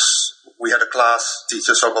teachers. We had a class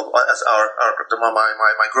teacher, so-called, as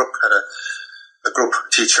my group had a group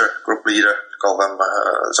teacher, group leader, call them.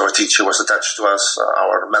 So a teacher was attached to us,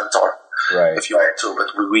 our mentor, right, if you want to.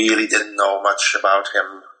 But we really didn't know much about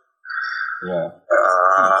him. Yeah.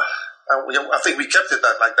 I think we kept it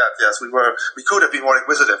like that. Yes, we could have been more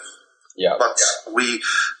inquisitive. Yeah. But we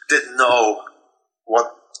didn't know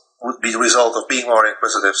what would be the result of being more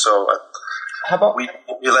inquisitive. So how about we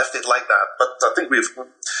left it like that? But I think we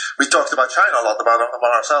talked about China a lot, about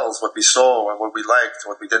ourselves, what we saw and what we liked,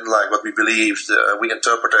 what we didn't like, what we believed. We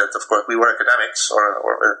interpreted. Of course, we were academics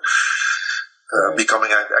or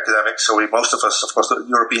becoming academics. So most of us, of course, the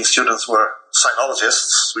European students were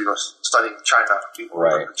sinologists. We were studying China.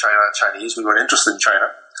 Right. China and Chinese. We were interested in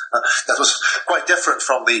China. That was quite different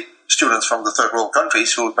from the students from the third world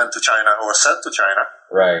countries who went to China or were sent to China.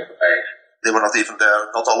 Right. They were not even there.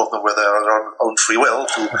 Not all of them were there on their own free will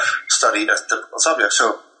to study a typical subject.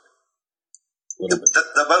 So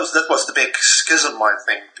that was the big schism, I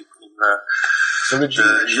think, between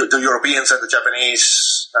the Europeans and the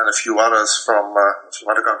Japanese and a few others from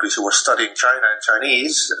other countries who were studying China and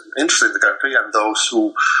Chinese, interested in the country, and those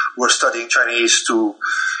who were studying Chinese to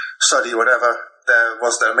study whatever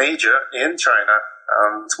was their major in China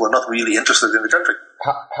and were not really interested in the country.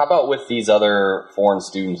 How about with these other foreign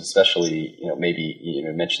students, especially, maybe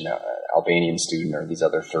you mentioned that Albanian student or these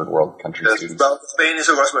other third world country students? Well, Albanians,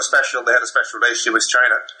 of course, were special. They had a special relationship with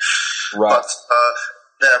China. Right. But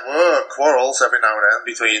there were quarrels every now and then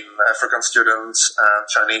between African students and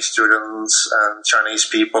Chinese students and Chinese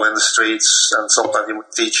people in the streets and sometimes even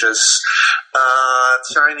teachers.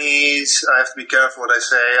 Chinese, I have to be careful what I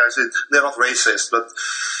say. I said they're not racist, but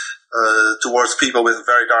towards people with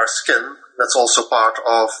very dark skin. That's also part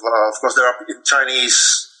of course, there are in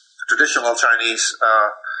Chinese, traditional Chinese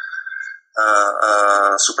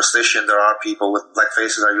superstition. There are people with black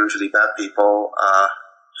faces are usually bad people.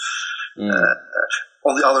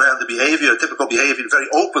 On the other hand, the typical behavior, very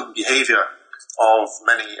open behavior of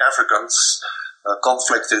many Africans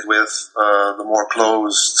conflicted with the more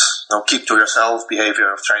closed, keep to yourself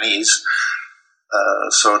behavior of Chinese.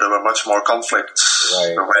 So there were much more conflicts. Right.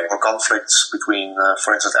 There were many more conflicts between,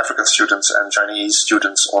 for instance, African students and Chinese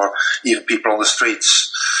students, or even people on the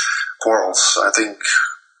streets. Quarrels. I think.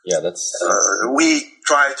 Yeah, that's. We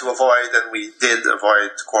tried to avoid, and we did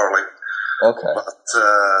avoid quarreling. Okay. But,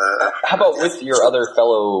 how about with your other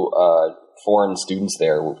fellow foreign students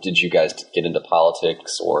there? Did you guys get into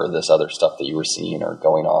politics or this other stuff that you were seeing or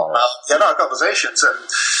going on? We had our conversations, and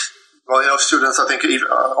students, I think, even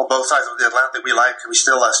on both sides of the Atlantic, we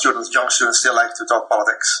still, as students, young students, still like to talk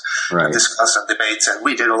politics, and discuss and debate, and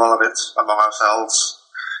we did a lot of it among ourselves.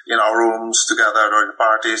 In our rooms together during the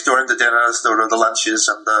parties, during the dinners, during the lunches,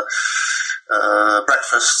 and the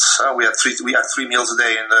breakfasts. We had three meals a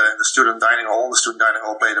day in the student dining hall. The student dining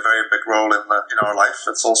hall played a very big role in our life.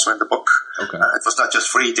 It's also in the book. Okay. It was not just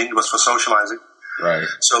for eating; it was for socializing. Right.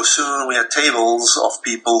 So soon we had tables of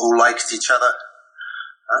people who liked each other.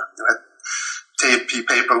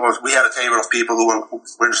 We had a table of people who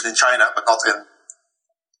were interested in China, but not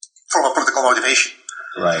from a political motivation.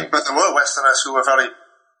 Right. But there were Westerners who were very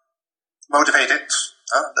motivated.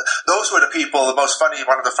 Those were the people. One of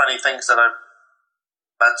the funny things that I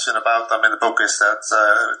mention about them in the book is that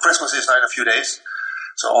Christmas is now in a few days.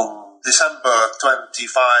 So on December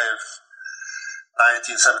 25,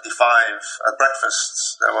 1975, at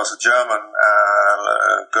breakfast, there was a German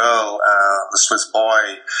girl and a Swiss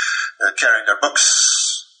boy carrying their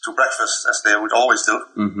books to breakfast, as they would always do.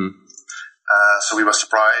 Mm-hmm. So we were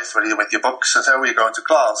surprised. What are you with your books? I said, we're going to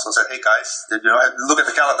class. I said, hey guys, did you look at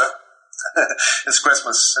the calendar? It's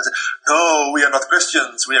Christmas. I said, no, we are not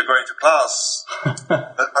Christians. We are going to class.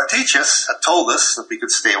 But our teachers had told us that we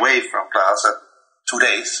could stay away from class at 2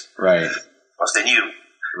 days. Right. Because they knew.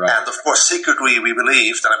 Right. And of course, secretly we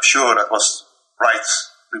believed, and I'm sure that was right.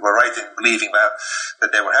 We were right in believing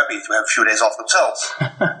that they were happy to have a few days off themselves.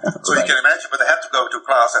 So you can imagine, but they had to go to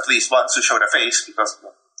class at least once to show their face, because.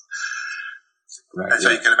 Right, and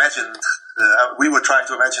so you can imagine, we were trying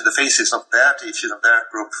to imagine the faces of their teachers and their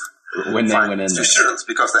group when they went in to there. students,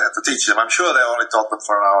 because they had to teach them. I'm sure they only taught them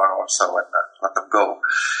for an hour or so and let them go.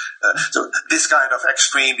 So this kind of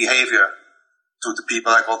extreme behavior to the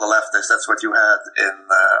people I call the leftists, that's what you had in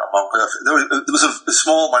there was a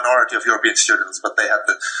small minority of European students, but they had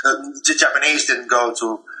the Japanese didn't go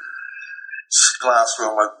to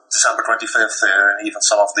classroom on December 25th, and even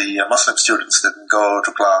some of the Muslim students didn't go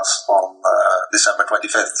to class on December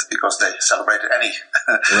 25th because they celebrated any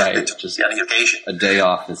any occasion. A day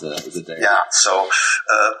off is a day. Yeah. So,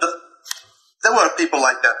 but there were people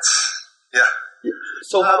like that. Yeah.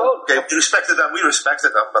 So we respected them.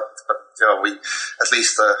 But we at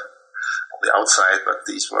least on the outside. But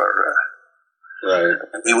these were. Right.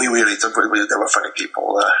 We really took. They were funny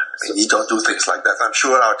people. You don't do things like that. I'm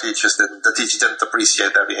sure our teachers didn't. The teachers didn't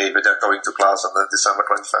appreciate their behavior. They're going to class on December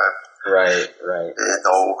 25. Right.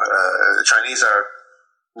 The Chinese are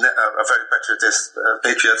very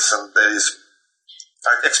patriots, and they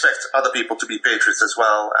expect other people to be patriots as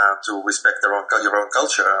well, and to respect your own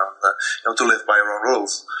culture, and to live by your own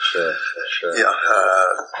rules. Sure. Yeah.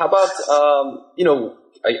 How about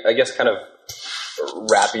I guess kind of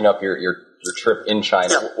wrapping up your trip in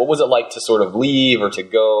China, what was it like to sort of leave or to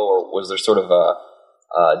go, or was there sort of a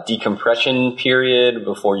decompression period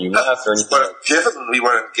before you left or anything? We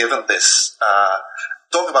weren't given this.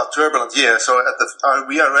 Talk about turbulent years. So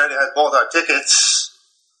we already had bought our tickets.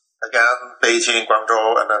 Again, Beijing,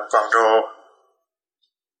 Guangzhou, and then Guangzhou.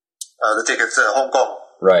 The tickets to Hong Kong.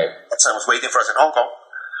 Right. Someone was waiting for us in Hong Kong.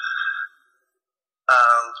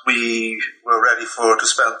 And we were ready to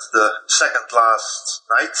spend the second last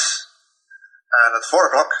night. And at 4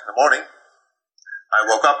 o'clock in the morning, I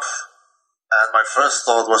woke up, and my first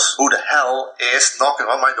thought was, who the hell is knocking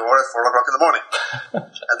on my door at 4 o'clock in the morning?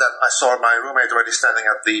 And then I saw my roommate already standing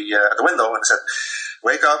at the window, and he said,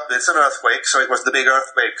 wake up, it's an earthquake. So it was the big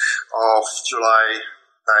earthquake of July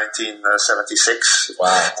 1976.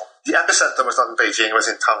 Wow. The epicenter was not in Beijing, it was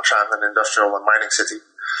in Tangshan, an industrial and mining city.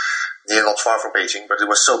 Not far from Beijing, but it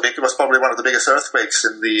was so big, it was probably one of the biggest earthquakes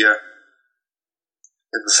in the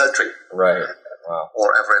century. Right. Wow.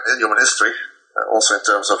 Or ever in human history, also in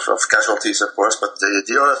terms of casualties, of course. But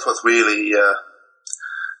the earth was really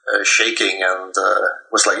shaking and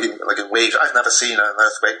was like in waves. I've never seen an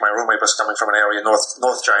earthquake. My roommate was coming from an area in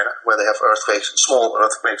North China where they have earthquakes, small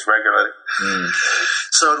earthquakes regularly.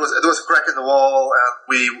 So it was a crack in the wall, and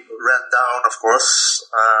we ran down. Of course,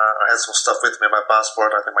 I had some stuff with me, my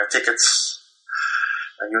passport, I think my tickets.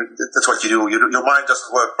 And that's what you do. Your mind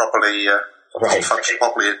doesn't work properly, doesn't function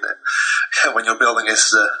properly when your building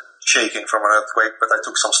is shaking from an earthquake. But I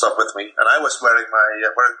took some stuff with me, and I was wearing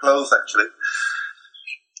wearing clothes actually.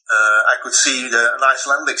 I could see an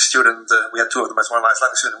Icelandic student, we had two of them as one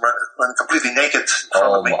Icelandic student, run completely naked in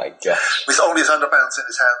front of me. My gosh. With only his underpants in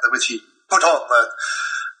his hand, which he put on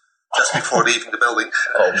just before leaving the building.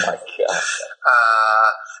 Oh my gosh.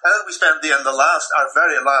 And we spent our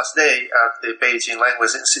very last day at the Beijing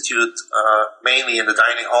Language Institute, mainly in the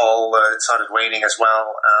dining hall. It started raining as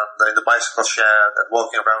well, and in the bicycle shed, and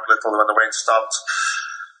walking around a little when the rain stopped.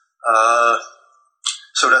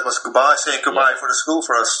 So that was saying goodbye for the school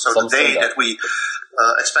for us. So the day that we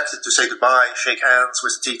expected to say goodbye, shake hands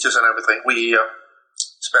with the teachers and everything, we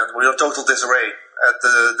were in total disarray. At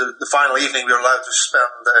the final evening, we were allowed to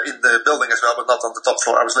spend in the building as well, but not on the top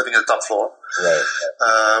floor. I was living in the top floor. Right.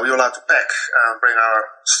 We were allowed to pack and bring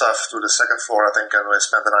our stuff to the second floor, I think, and we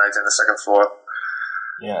spent the night in the second floor.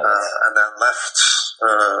 Yeah. And then left.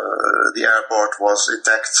 The airport was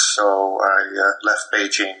intact, so I left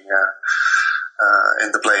Beijing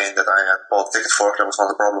in the plane that I had bought a ticket for. That was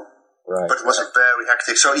not a problem. Right. But it was very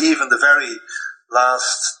hectic. So even the very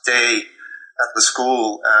last day at the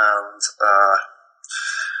school and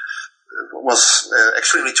was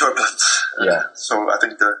extremely turbulent. Yeah. So I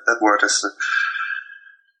think that word is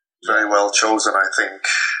very well chosen, I think.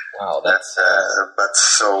 Wow, that's a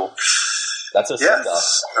send-off.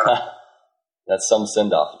 That's some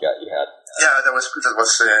send-off you had. Yeah, that was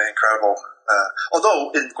incredible.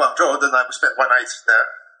 Although in Guangzhou, then I spent one night there.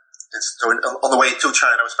 So on the way to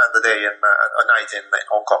China, we spent the day a night in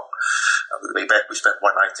Hong Kong. On the way back, we spent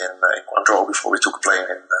one night in Guangzhou before we took a plane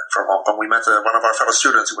from Hong Kong. We met one of our fellow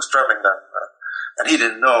students who was traveling then, and he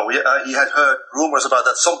didn't know. He had heard rumors about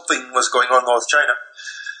that something was going on in North China,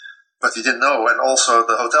 but he didn't know. And also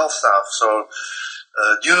the hotel staff. So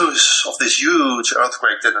news of this huge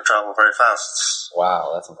earthquake didn't travel very fast.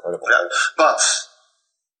 Wow, that's incredible. Yeah, but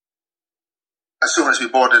as soon as we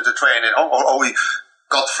boarded the train in Hong Kong, we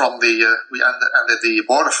got from we ended the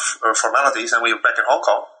border formalities, and we were back in Hong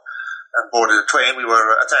Kong and boarded the train. We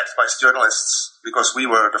were attacked by journalists because we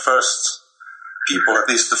were the first people, at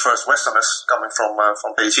least the first Westerners coming from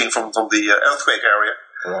Beijing, from the earthquake area.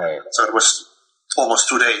 Right. So it was almost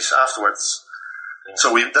 2 days afterwards. Yeah.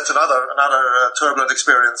 So that's another turbulent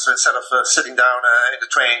experience. So instead of sitting down in the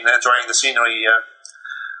train enjoying the scenery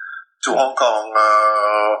to Hong Kong,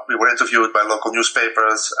 we were interviewed by local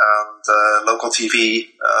newspapers and local TV.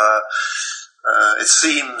 It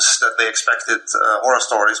seems that they expected horror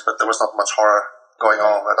stories, but there was not much horror going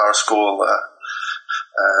on at our school.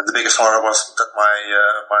 The biggest horror was that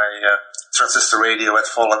my transistor radio had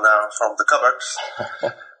fallen down from the cupboard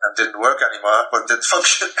and didn't work anymore, but didn't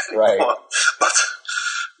function anymore. Right. But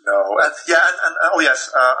no, and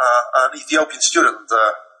an Ethiopian student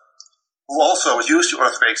who also was used to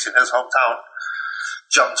earthquakes in his hometown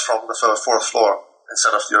jumped from the fourth floor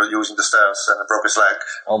instead of using the stairs and broke his leg.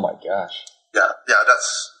 Oh my gosh. That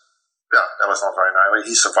was not very nice.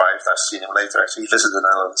 He survived. I've seen him later. Actually, he visited the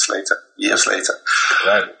Netherlands years later.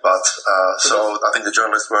 Right. But so I think the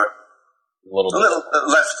journalists were a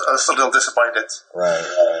little disappointed. Right.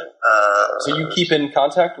 So you keep in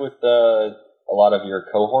contact with a lot of your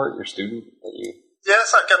cohort, your student that you.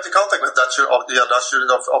 Yes, I kept in contact with Dutch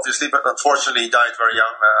student, obviously, but unfortunately he died very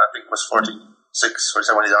young. I think it was 46 or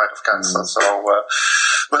so when he died of cancer. So,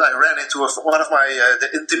 but I ran into one of my the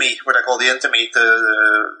Intimi, what I call the Intimi,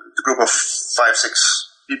 the group of 5-6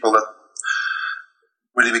 people that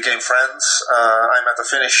really became friends. I met a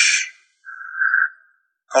Finnish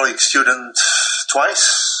colleague student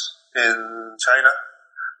twice in China,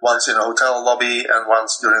 once in a hotel lobby and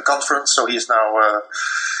once during a conference. So he's now a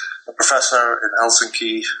professor in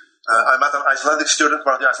Helsinki. I met an Icelandic student,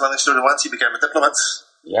 one of the Icelandic students once. He became a diplomat.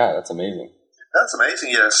 Yeah, that's amazing. That's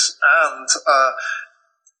amazing, yes. And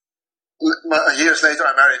years later,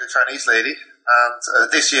 I married a Chinese lady. And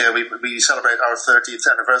this year, we celebrate our 30th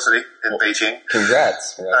anniversary in Beijing.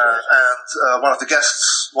 Congrats. And one of the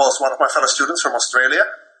guests was one of my fellow students from Australia.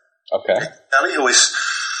 Okay. Kelly, who is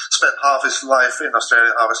spent half his life in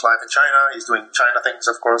Australia, half his life in China. He's doing China things,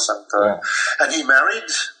 of course, and he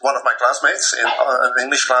married one of my classmates, an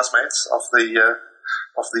English classmates of the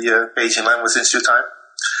Beijing Language Institute time.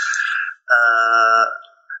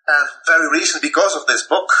 And very recently, because of this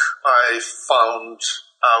book, I found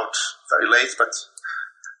out very late, but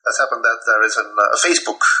It happened that there is a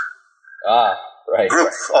Facebook Right.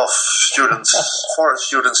 group of students, foreign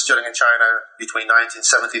students studying in China between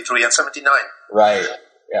 1973 and 79. Right.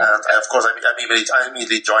 Yeah. And of course, I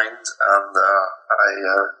immediately joined, and I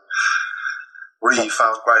really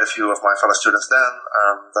found quite a few of my fellow students then.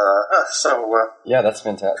 And yeah, that's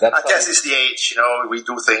fantastic. I guess it's the age, we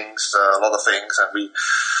do things, a lot of things, and we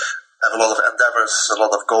have a lot of endeavors, a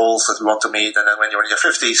lot of goals that we want to meet. And then when you're in your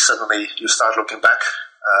 50s, suddenly you start looking back.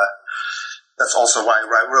 That's also why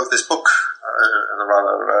I wrote this book in a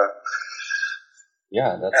rather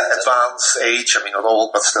advanced age. I mean, not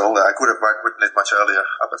old, but still, I could have written it much earlier.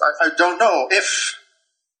 But I don't know if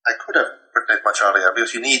I could have written it much earlier,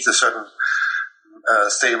 because you need a certain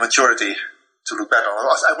state of maturity to look back on.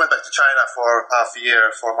 I went back to China for half a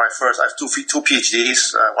year for my first. I have two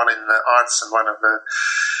PhDs, one in arts and one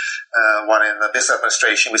in business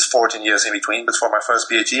administration, with 14 years in between. But for my first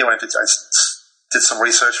PhD, I did some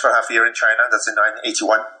research for half a year in China. That's in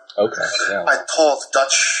 1981. Okay. Yeah. I taught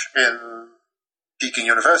Dutch in Peking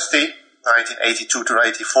University, 1982 to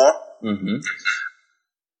 84. Mm-hmm.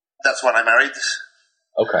 That's when I married.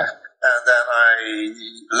 Okay. And then I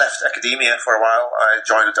left academia for a while. I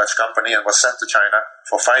joined a Dutch company and was sent to China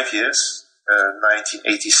for 5 years,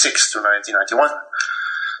 1986 to 1991. Right.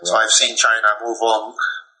 So I've seen China move on.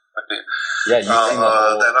 Yeah.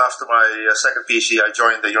 Then after my second PhD, I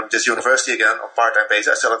joined this university again on part-time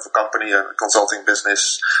basis. I still have a company, a consulting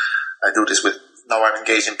business. I do this now I'm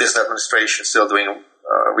engaged in business administration, still doing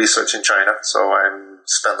research in China. So I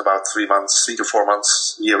spend about 3 to 4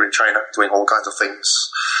 months a year in China doing all kinds of things,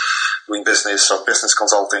 doing business or business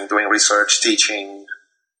consulting, doing research, teaching.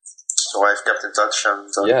 So I've kept in touch. And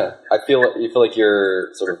you feel like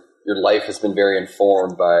your life has been very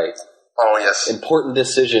informed by important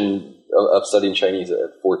decision of studying Chinese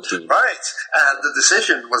at 14. Right, and the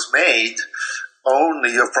decision was made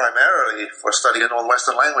only or primarily for studying a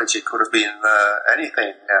non-Western language. It could have been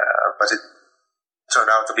anything, but it turned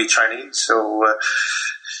out to be Chinese. So,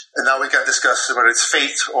 and now we can discuss whether it's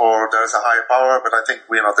fate or there's a higher power, but I think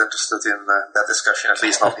we're not interested in that discussion, at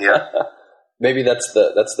least not here. Maybe that's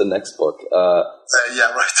the next book.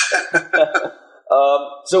 Yeah, right.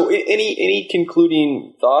 So, any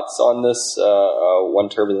concluding thoughts on this One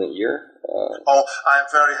Turbulent Year? I'm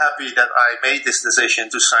very happy that I made this decision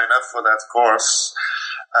to sign up for that course,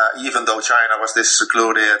 even though China was this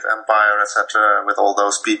secluded empire, etc., with all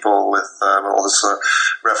those people, with all these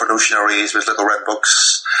revolutionaries with little red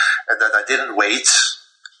books, and that I didn't wait,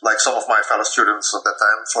 like some of my fellow students at that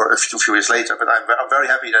time, for a few years later. But I'm very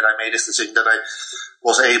happy that I made this decision, that I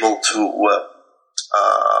was able to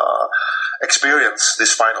experience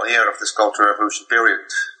this final year of this Cultural Revolution period.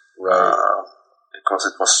 Right. Because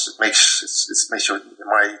it makes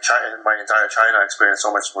my entire China experience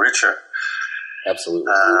so much more richer.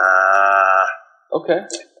 Absolutely. Okay.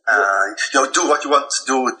 Do what you want to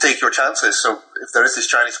do. Take your chances. So if there is this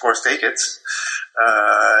Chinese course, take it.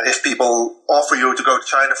 If people offer you to go to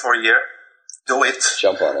China for a year, do it.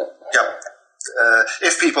 Jump on it. Yeah.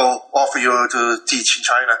 If people offer you to teach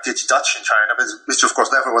Dutch in China, which of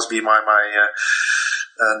course never was never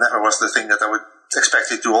was the thing that I would expect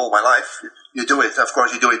to do all my life. You do it. Of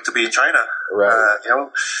course, you do it to be in China. Right.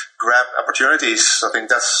 Grab opportunities. I think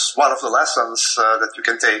that's one of the lessons that you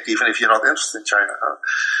can take, even if you're not interested in China.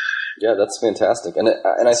 Yeah, that's fantastic. And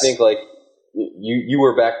I think like you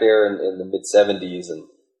were back there in the mid '70s and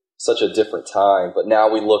such a different time. But now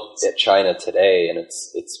we look at China today, and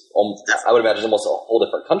it's I would imagine almost a whole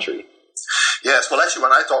different country. Yes. Well, actually,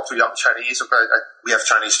 when I talk to young Chinese, we have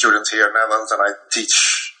Chinese students here in the Netherlands, and I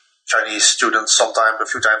teach Chinese students a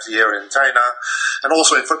few times a year in China, and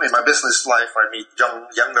also in my business life, I meet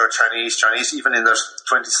younger Chinese, even in their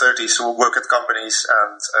 20s, 30s, who work at companies,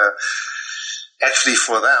 and actually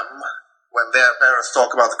for them, when their parents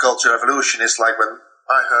talk about the Cultural Revolution, it's like when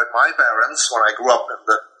I heard my parents, when I grew up in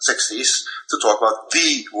the 60s, to talk about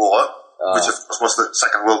the war, which of course was the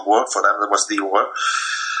Second World War. For them, it was the war.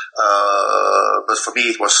 But for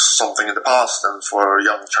me, it was something in the past, and for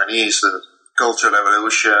young Chinese, the Cultural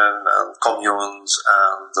Revolution and communes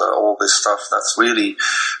and all this stuff that's really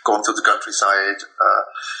going to the countryside.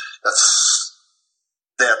 That's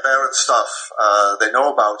their parents' stuff. They know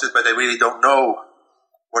about it, but they really don't know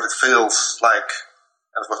what it feels like.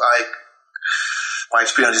 And my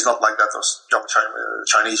experience is not like that. Those young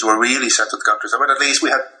Chinese who were really sent to the countryside, but at least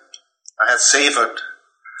I had savored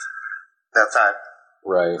that time.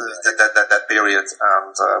 Right. That period,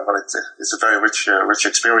 and it's a very rich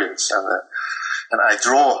experience, and I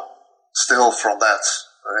draw still from that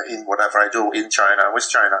in whatever I do in China with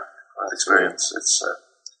China experience. It's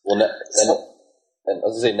and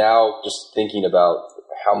as I say, now just thinking about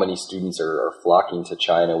how many students are flocking to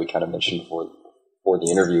China. We kind of mentioned before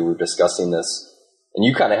the interview, we were discussing this, and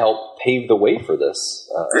you kind of helped pave the way for this.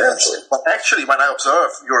 Yes, but actually, when I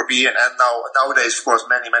observe European and nowadays, of course,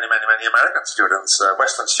 many American students,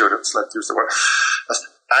 Western students, let's use the word,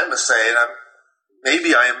 I must say that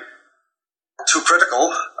maybe I am too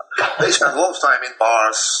critical. They spend a lot of time in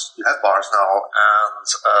bars. You have bars now, and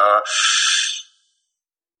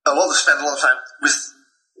spend a lot of time with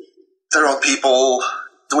their own people,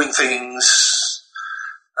 doing things.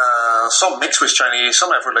 Some mix with Chinese,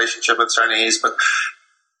 some have relationship with Chinese, but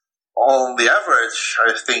on the average,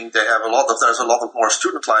 I think there's a lot of more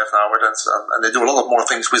student life nowadays, and they do a lot of more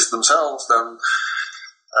things with themselves than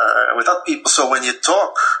with other people. So when you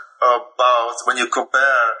when you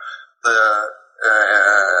compare the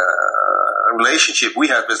relationship we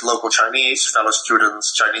had with local Chinese fellow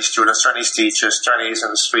students, Chinese teachers, Chinese in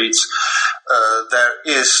the streets, there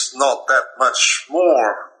is not that much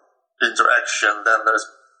more interaction than there's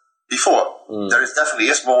before. There definitely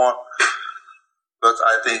is more, but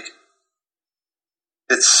I think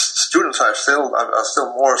students are still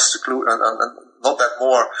more secluded and not that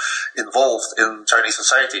more involved in Chinese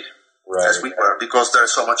society as we were, because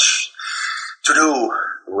there's so much to do.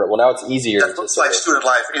 Well, now it's easier. It's like student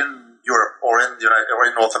life in Europe or in the United or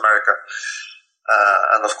in North America,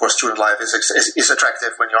 and of course, student life is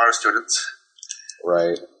attractive when you are a student.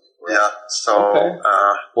 Right. Yeah. So. Okay.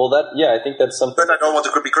 I think that's something. But I don't want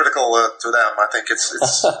to be critical to them. I think it's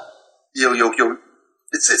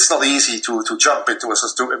it's not easy to jump into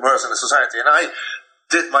to immerse in a society, and I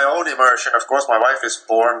did my own immersion. Of course, my wife is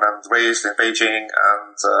born and raised in Beijing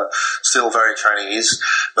and still very Chinese,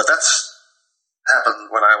 but that's happened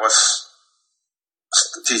when I was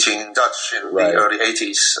teaching Dutch in the early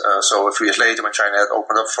 80s. So a few years later, when China had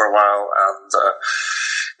opened up for a while, and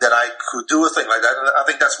that I could do a thing like that. And I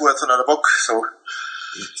think that's worth another book.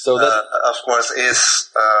 So that, of course,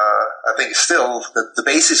 I think still the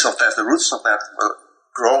basis of that, the roots of that, were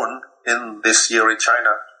grown in this year in China.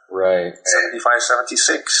 Right. 75,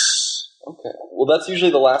 76. Okay. Well, that's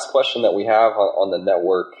usually the last question that we have on the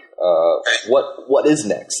network. What is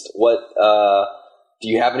next? Do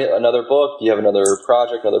you have another book? Do you have another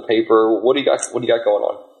project, another paper? What do you got going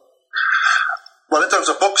on? Well, in terms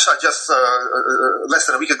of books, I just less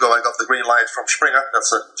than a week ago I got the green light from Springer.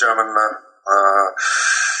 That's a German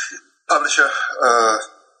publisher.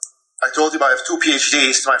 I told you I have 2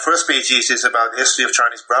 PhDs. My first PhD is about the history of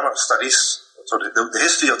Chinese grammar studies. So the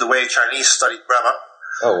history of the way Chinese studied grammar.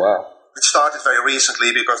 Oh, wow. It started very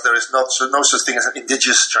recently because there is no such thing as an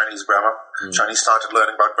indigenous Chinese grammar. Chinese started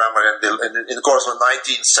learning about grammar in the course of the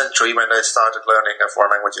 19th century when they started learning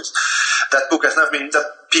foreign languages. That PhD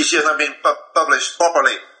has never been published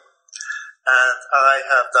properly. And I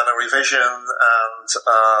have done a revision, and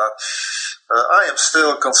I am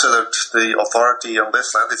still considered the authority on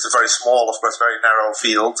this land. It's a very small, of course, very narrow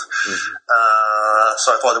field.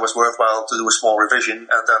 So I thought it was worthwhile to do a small revision,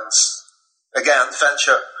 and then again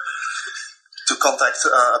venture to contact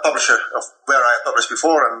a publisher of where I had published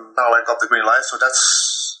before, and now I got the green light. So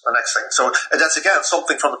that's the next thing. So that's again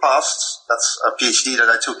something from the past. That's a PhD that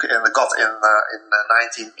I got in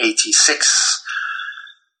 1986.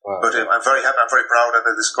 Wow. But I'm very happy. I'm very proud that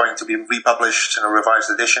it is going to be republished in a revised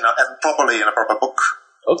edition and properly in a proper book.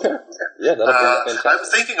 Okay. Yeah, that'll be fantastic. I'm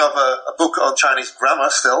thinking of a book on Chinese grammar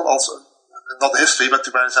still, also not the history, but the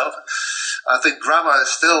grammar itself. I think grammar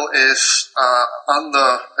still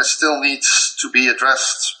needs to be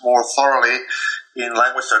addressed more thoroughly in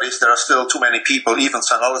language studies. There are still too many people, even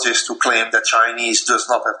sinologists, who claim that Chinese does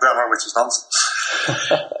not have grammar, which is nonsense.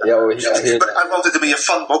 But I want it to be a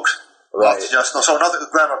fun book. Right. Not a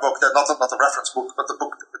grammar book, not a reference book, but the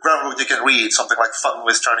grammar book you can read, something like Fun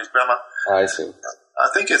with Chinese Grammar. I see. I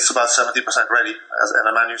think it's about 70% ready as in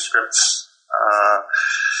a manuscript.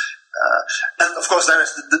 And of course there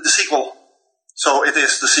is the sequel. So it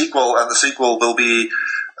is the sequel, and the sequel will be,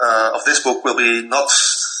 of this book will be not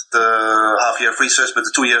the half year of research, but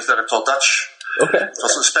the 2 years that I taught Dutch. Okay. So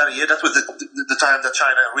it's a spare year. That was the time that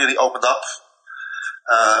China really opened up.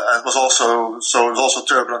 And it was also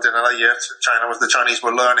turbulent in another year. The Chinese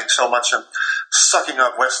were learning so much and sucking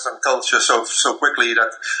up Western culture so quickly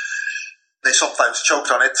that they sometimes choked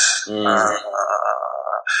on it.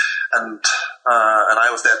 And I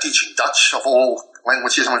was there teaching Dutch of all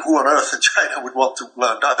languages. I mean, who on earth in China would want to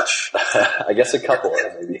learn Dutch? I guess a couple,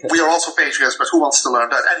 maybe. We are also patriots, but who wants to learn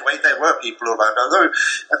Dutch? Anyway, there were people who learned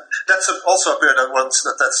Dutch. That's also a period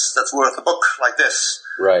that's worth a book like this.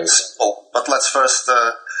 Right. Simple. But let's first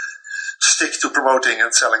stick to promoting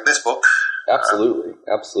and selling this book. Absolutely.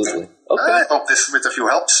 Okay. I hope this with a few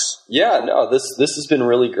helps. Yeah, no, this has been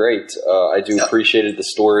really great. I do appreciate it. The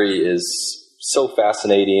story is so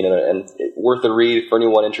fascinating and worth a read for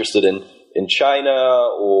anyone interested in China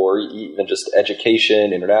or even just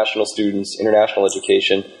education, international students, international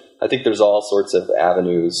education. I think there's all sorts of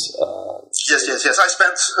avenues. Yes. I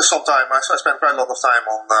spent some time. I spent quite a lot of time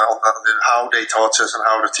on how they taught us and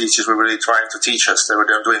how the teachers were really trying to teach us. They were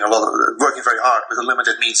doing a lot of working very hard with the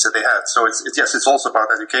limited means that they had. So it's also about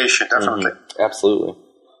education, definitely. Mm-hmm. Absolutely.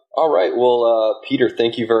 All right. Well, Peter,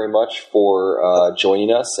 thank you very much for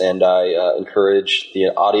joining us, and I encourage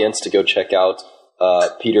the audience to go check out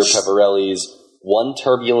Peter Peverelli's One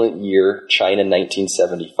Turbulent Year, China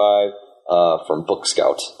 1975, from Book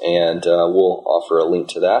Scout, and we'll offer a link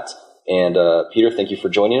to that. And Peter, thank you for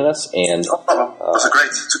joining us. And no problem. It was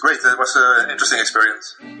an interesting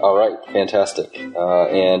experience. All right, fantastic.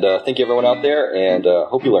 And thank you everyone out there, and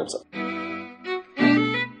hope you learned something.